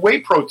 a whey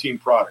protein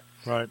product.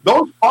 Right.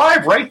 Those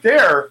 5 right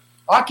there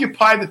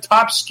occupy the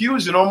top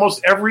SKUs in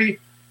almost every,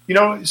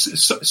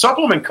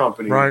 supplement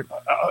company. Right.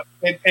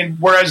 And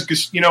whereas,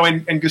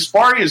 and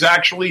Gaspari has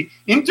actually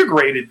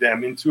integrated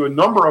them into a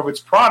number of its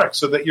products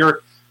so that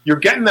you're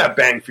getting that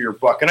bang for your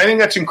buck. And I think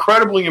that's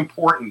incredibly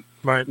important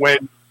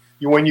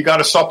when you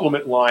got a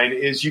supplement line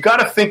is you got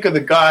to think of the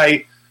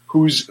guy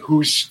who's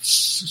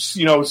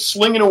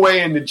slinging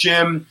away in the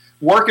gym,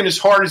 working as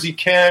hard as he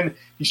can.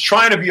 He's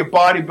trying to be a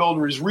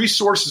bodybuilder. His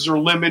resources are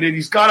limited.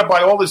 He's got to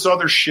buy all this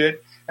other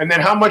shit. And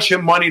then how much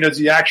money does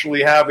he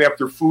actually have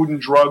after food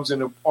and drugs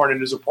and in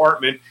his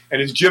apartment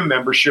and his gym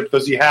membership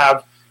does he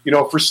have,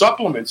 for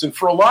supplements? And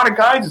for a lot of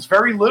guys, it's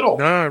very little.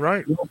 No,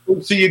 right.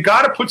 So you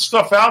got to put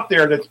stuff out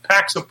there that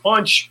packs a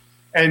punch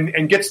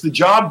and gets the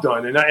job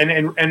done.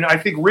 And I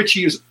think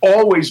Richie has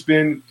always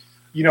been,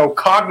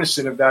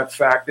 cognizant of that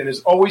fact and has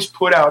always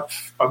put out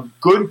a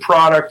good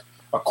product,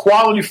 a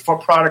quality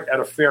product at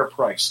a fair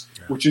price,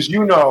 which, as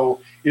you know,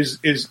 is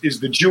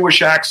the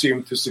Jewish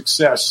axiom to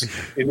success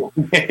in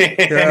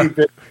any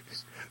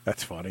business.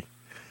 That's funny.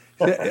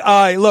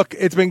 Look,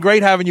 it's been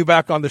great having you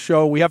back on the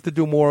show. We have to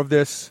do more of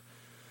this.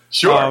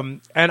 Sure.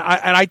 And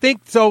I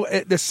think so.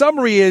 The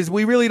summary is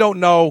we really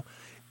don't know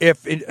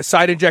if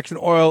side injection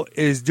oil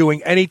is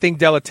doing anything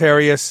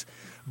deleterious,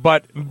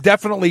 but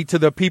definitely to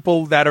the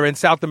people that are in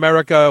South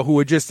America who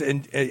are just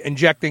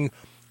injecting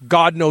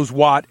God knows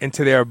what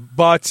into their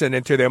butts and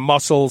into their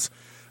muscles.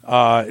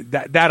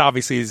 That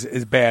obviously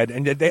is bad.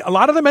 And a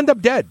lot of them end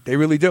up dead. They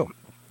really do.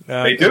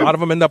 They do. A lot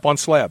of them end up on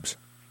slabs.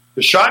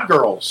 The shot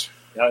girls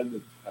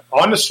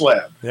on the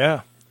slab.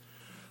 Yeah.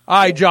 All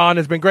right, John.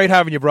 It's been great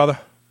having you, brother.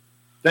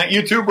 Thank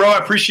you too, bro. I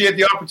appreciate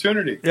the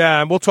opportunity.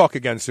 Yeah, and we'll talk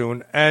again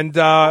soon. And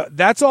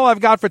that's all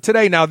I've got for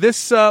today. Now,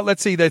 this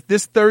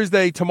this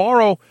Thursday,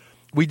 tomorrow,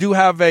 we do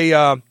have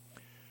a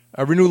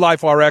Renew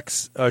Life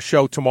RX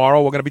show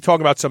tomorrow. We're going to be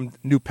talking about some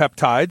new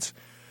peptides.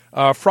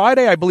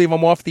 Friday, I believe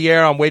I'm off the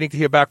air. I'm waiting to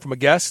hear back from a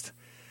guest.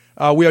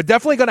 We are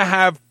definitely going to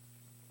have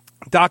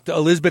Dr.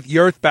 Elizabeth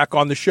Yurth back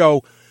on the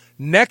show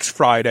next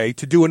Friday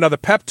to do another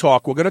pep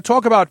talk. We're going to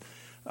talk about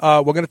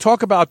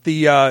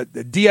the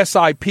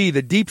DSIP,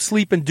 the deep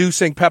sleep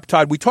inducing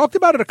peptide. We talked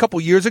about it a couple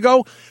years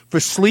ago for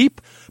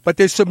sleep, but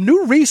there's some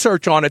new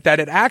research on it that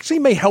it actually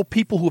may help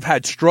people who've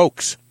had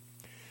strokes.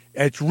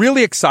 It's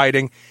really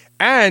exciting,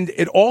 and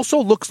it also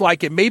looks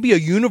like it may be a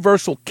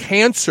universal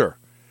cancer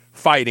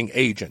fighting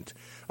agent.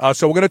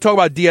 So we're going to talk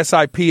about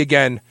DSIP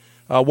again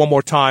one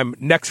more time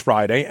next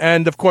Friday.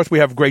 And, of course, we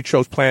have great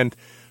shows planned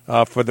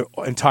for the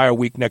entire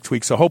week next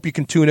week. So hope you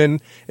can tune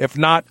in. If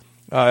not,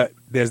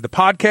 there's the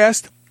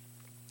podcast.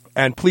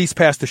 And please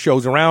pass the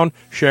shows around.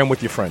 Share them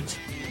with your friends.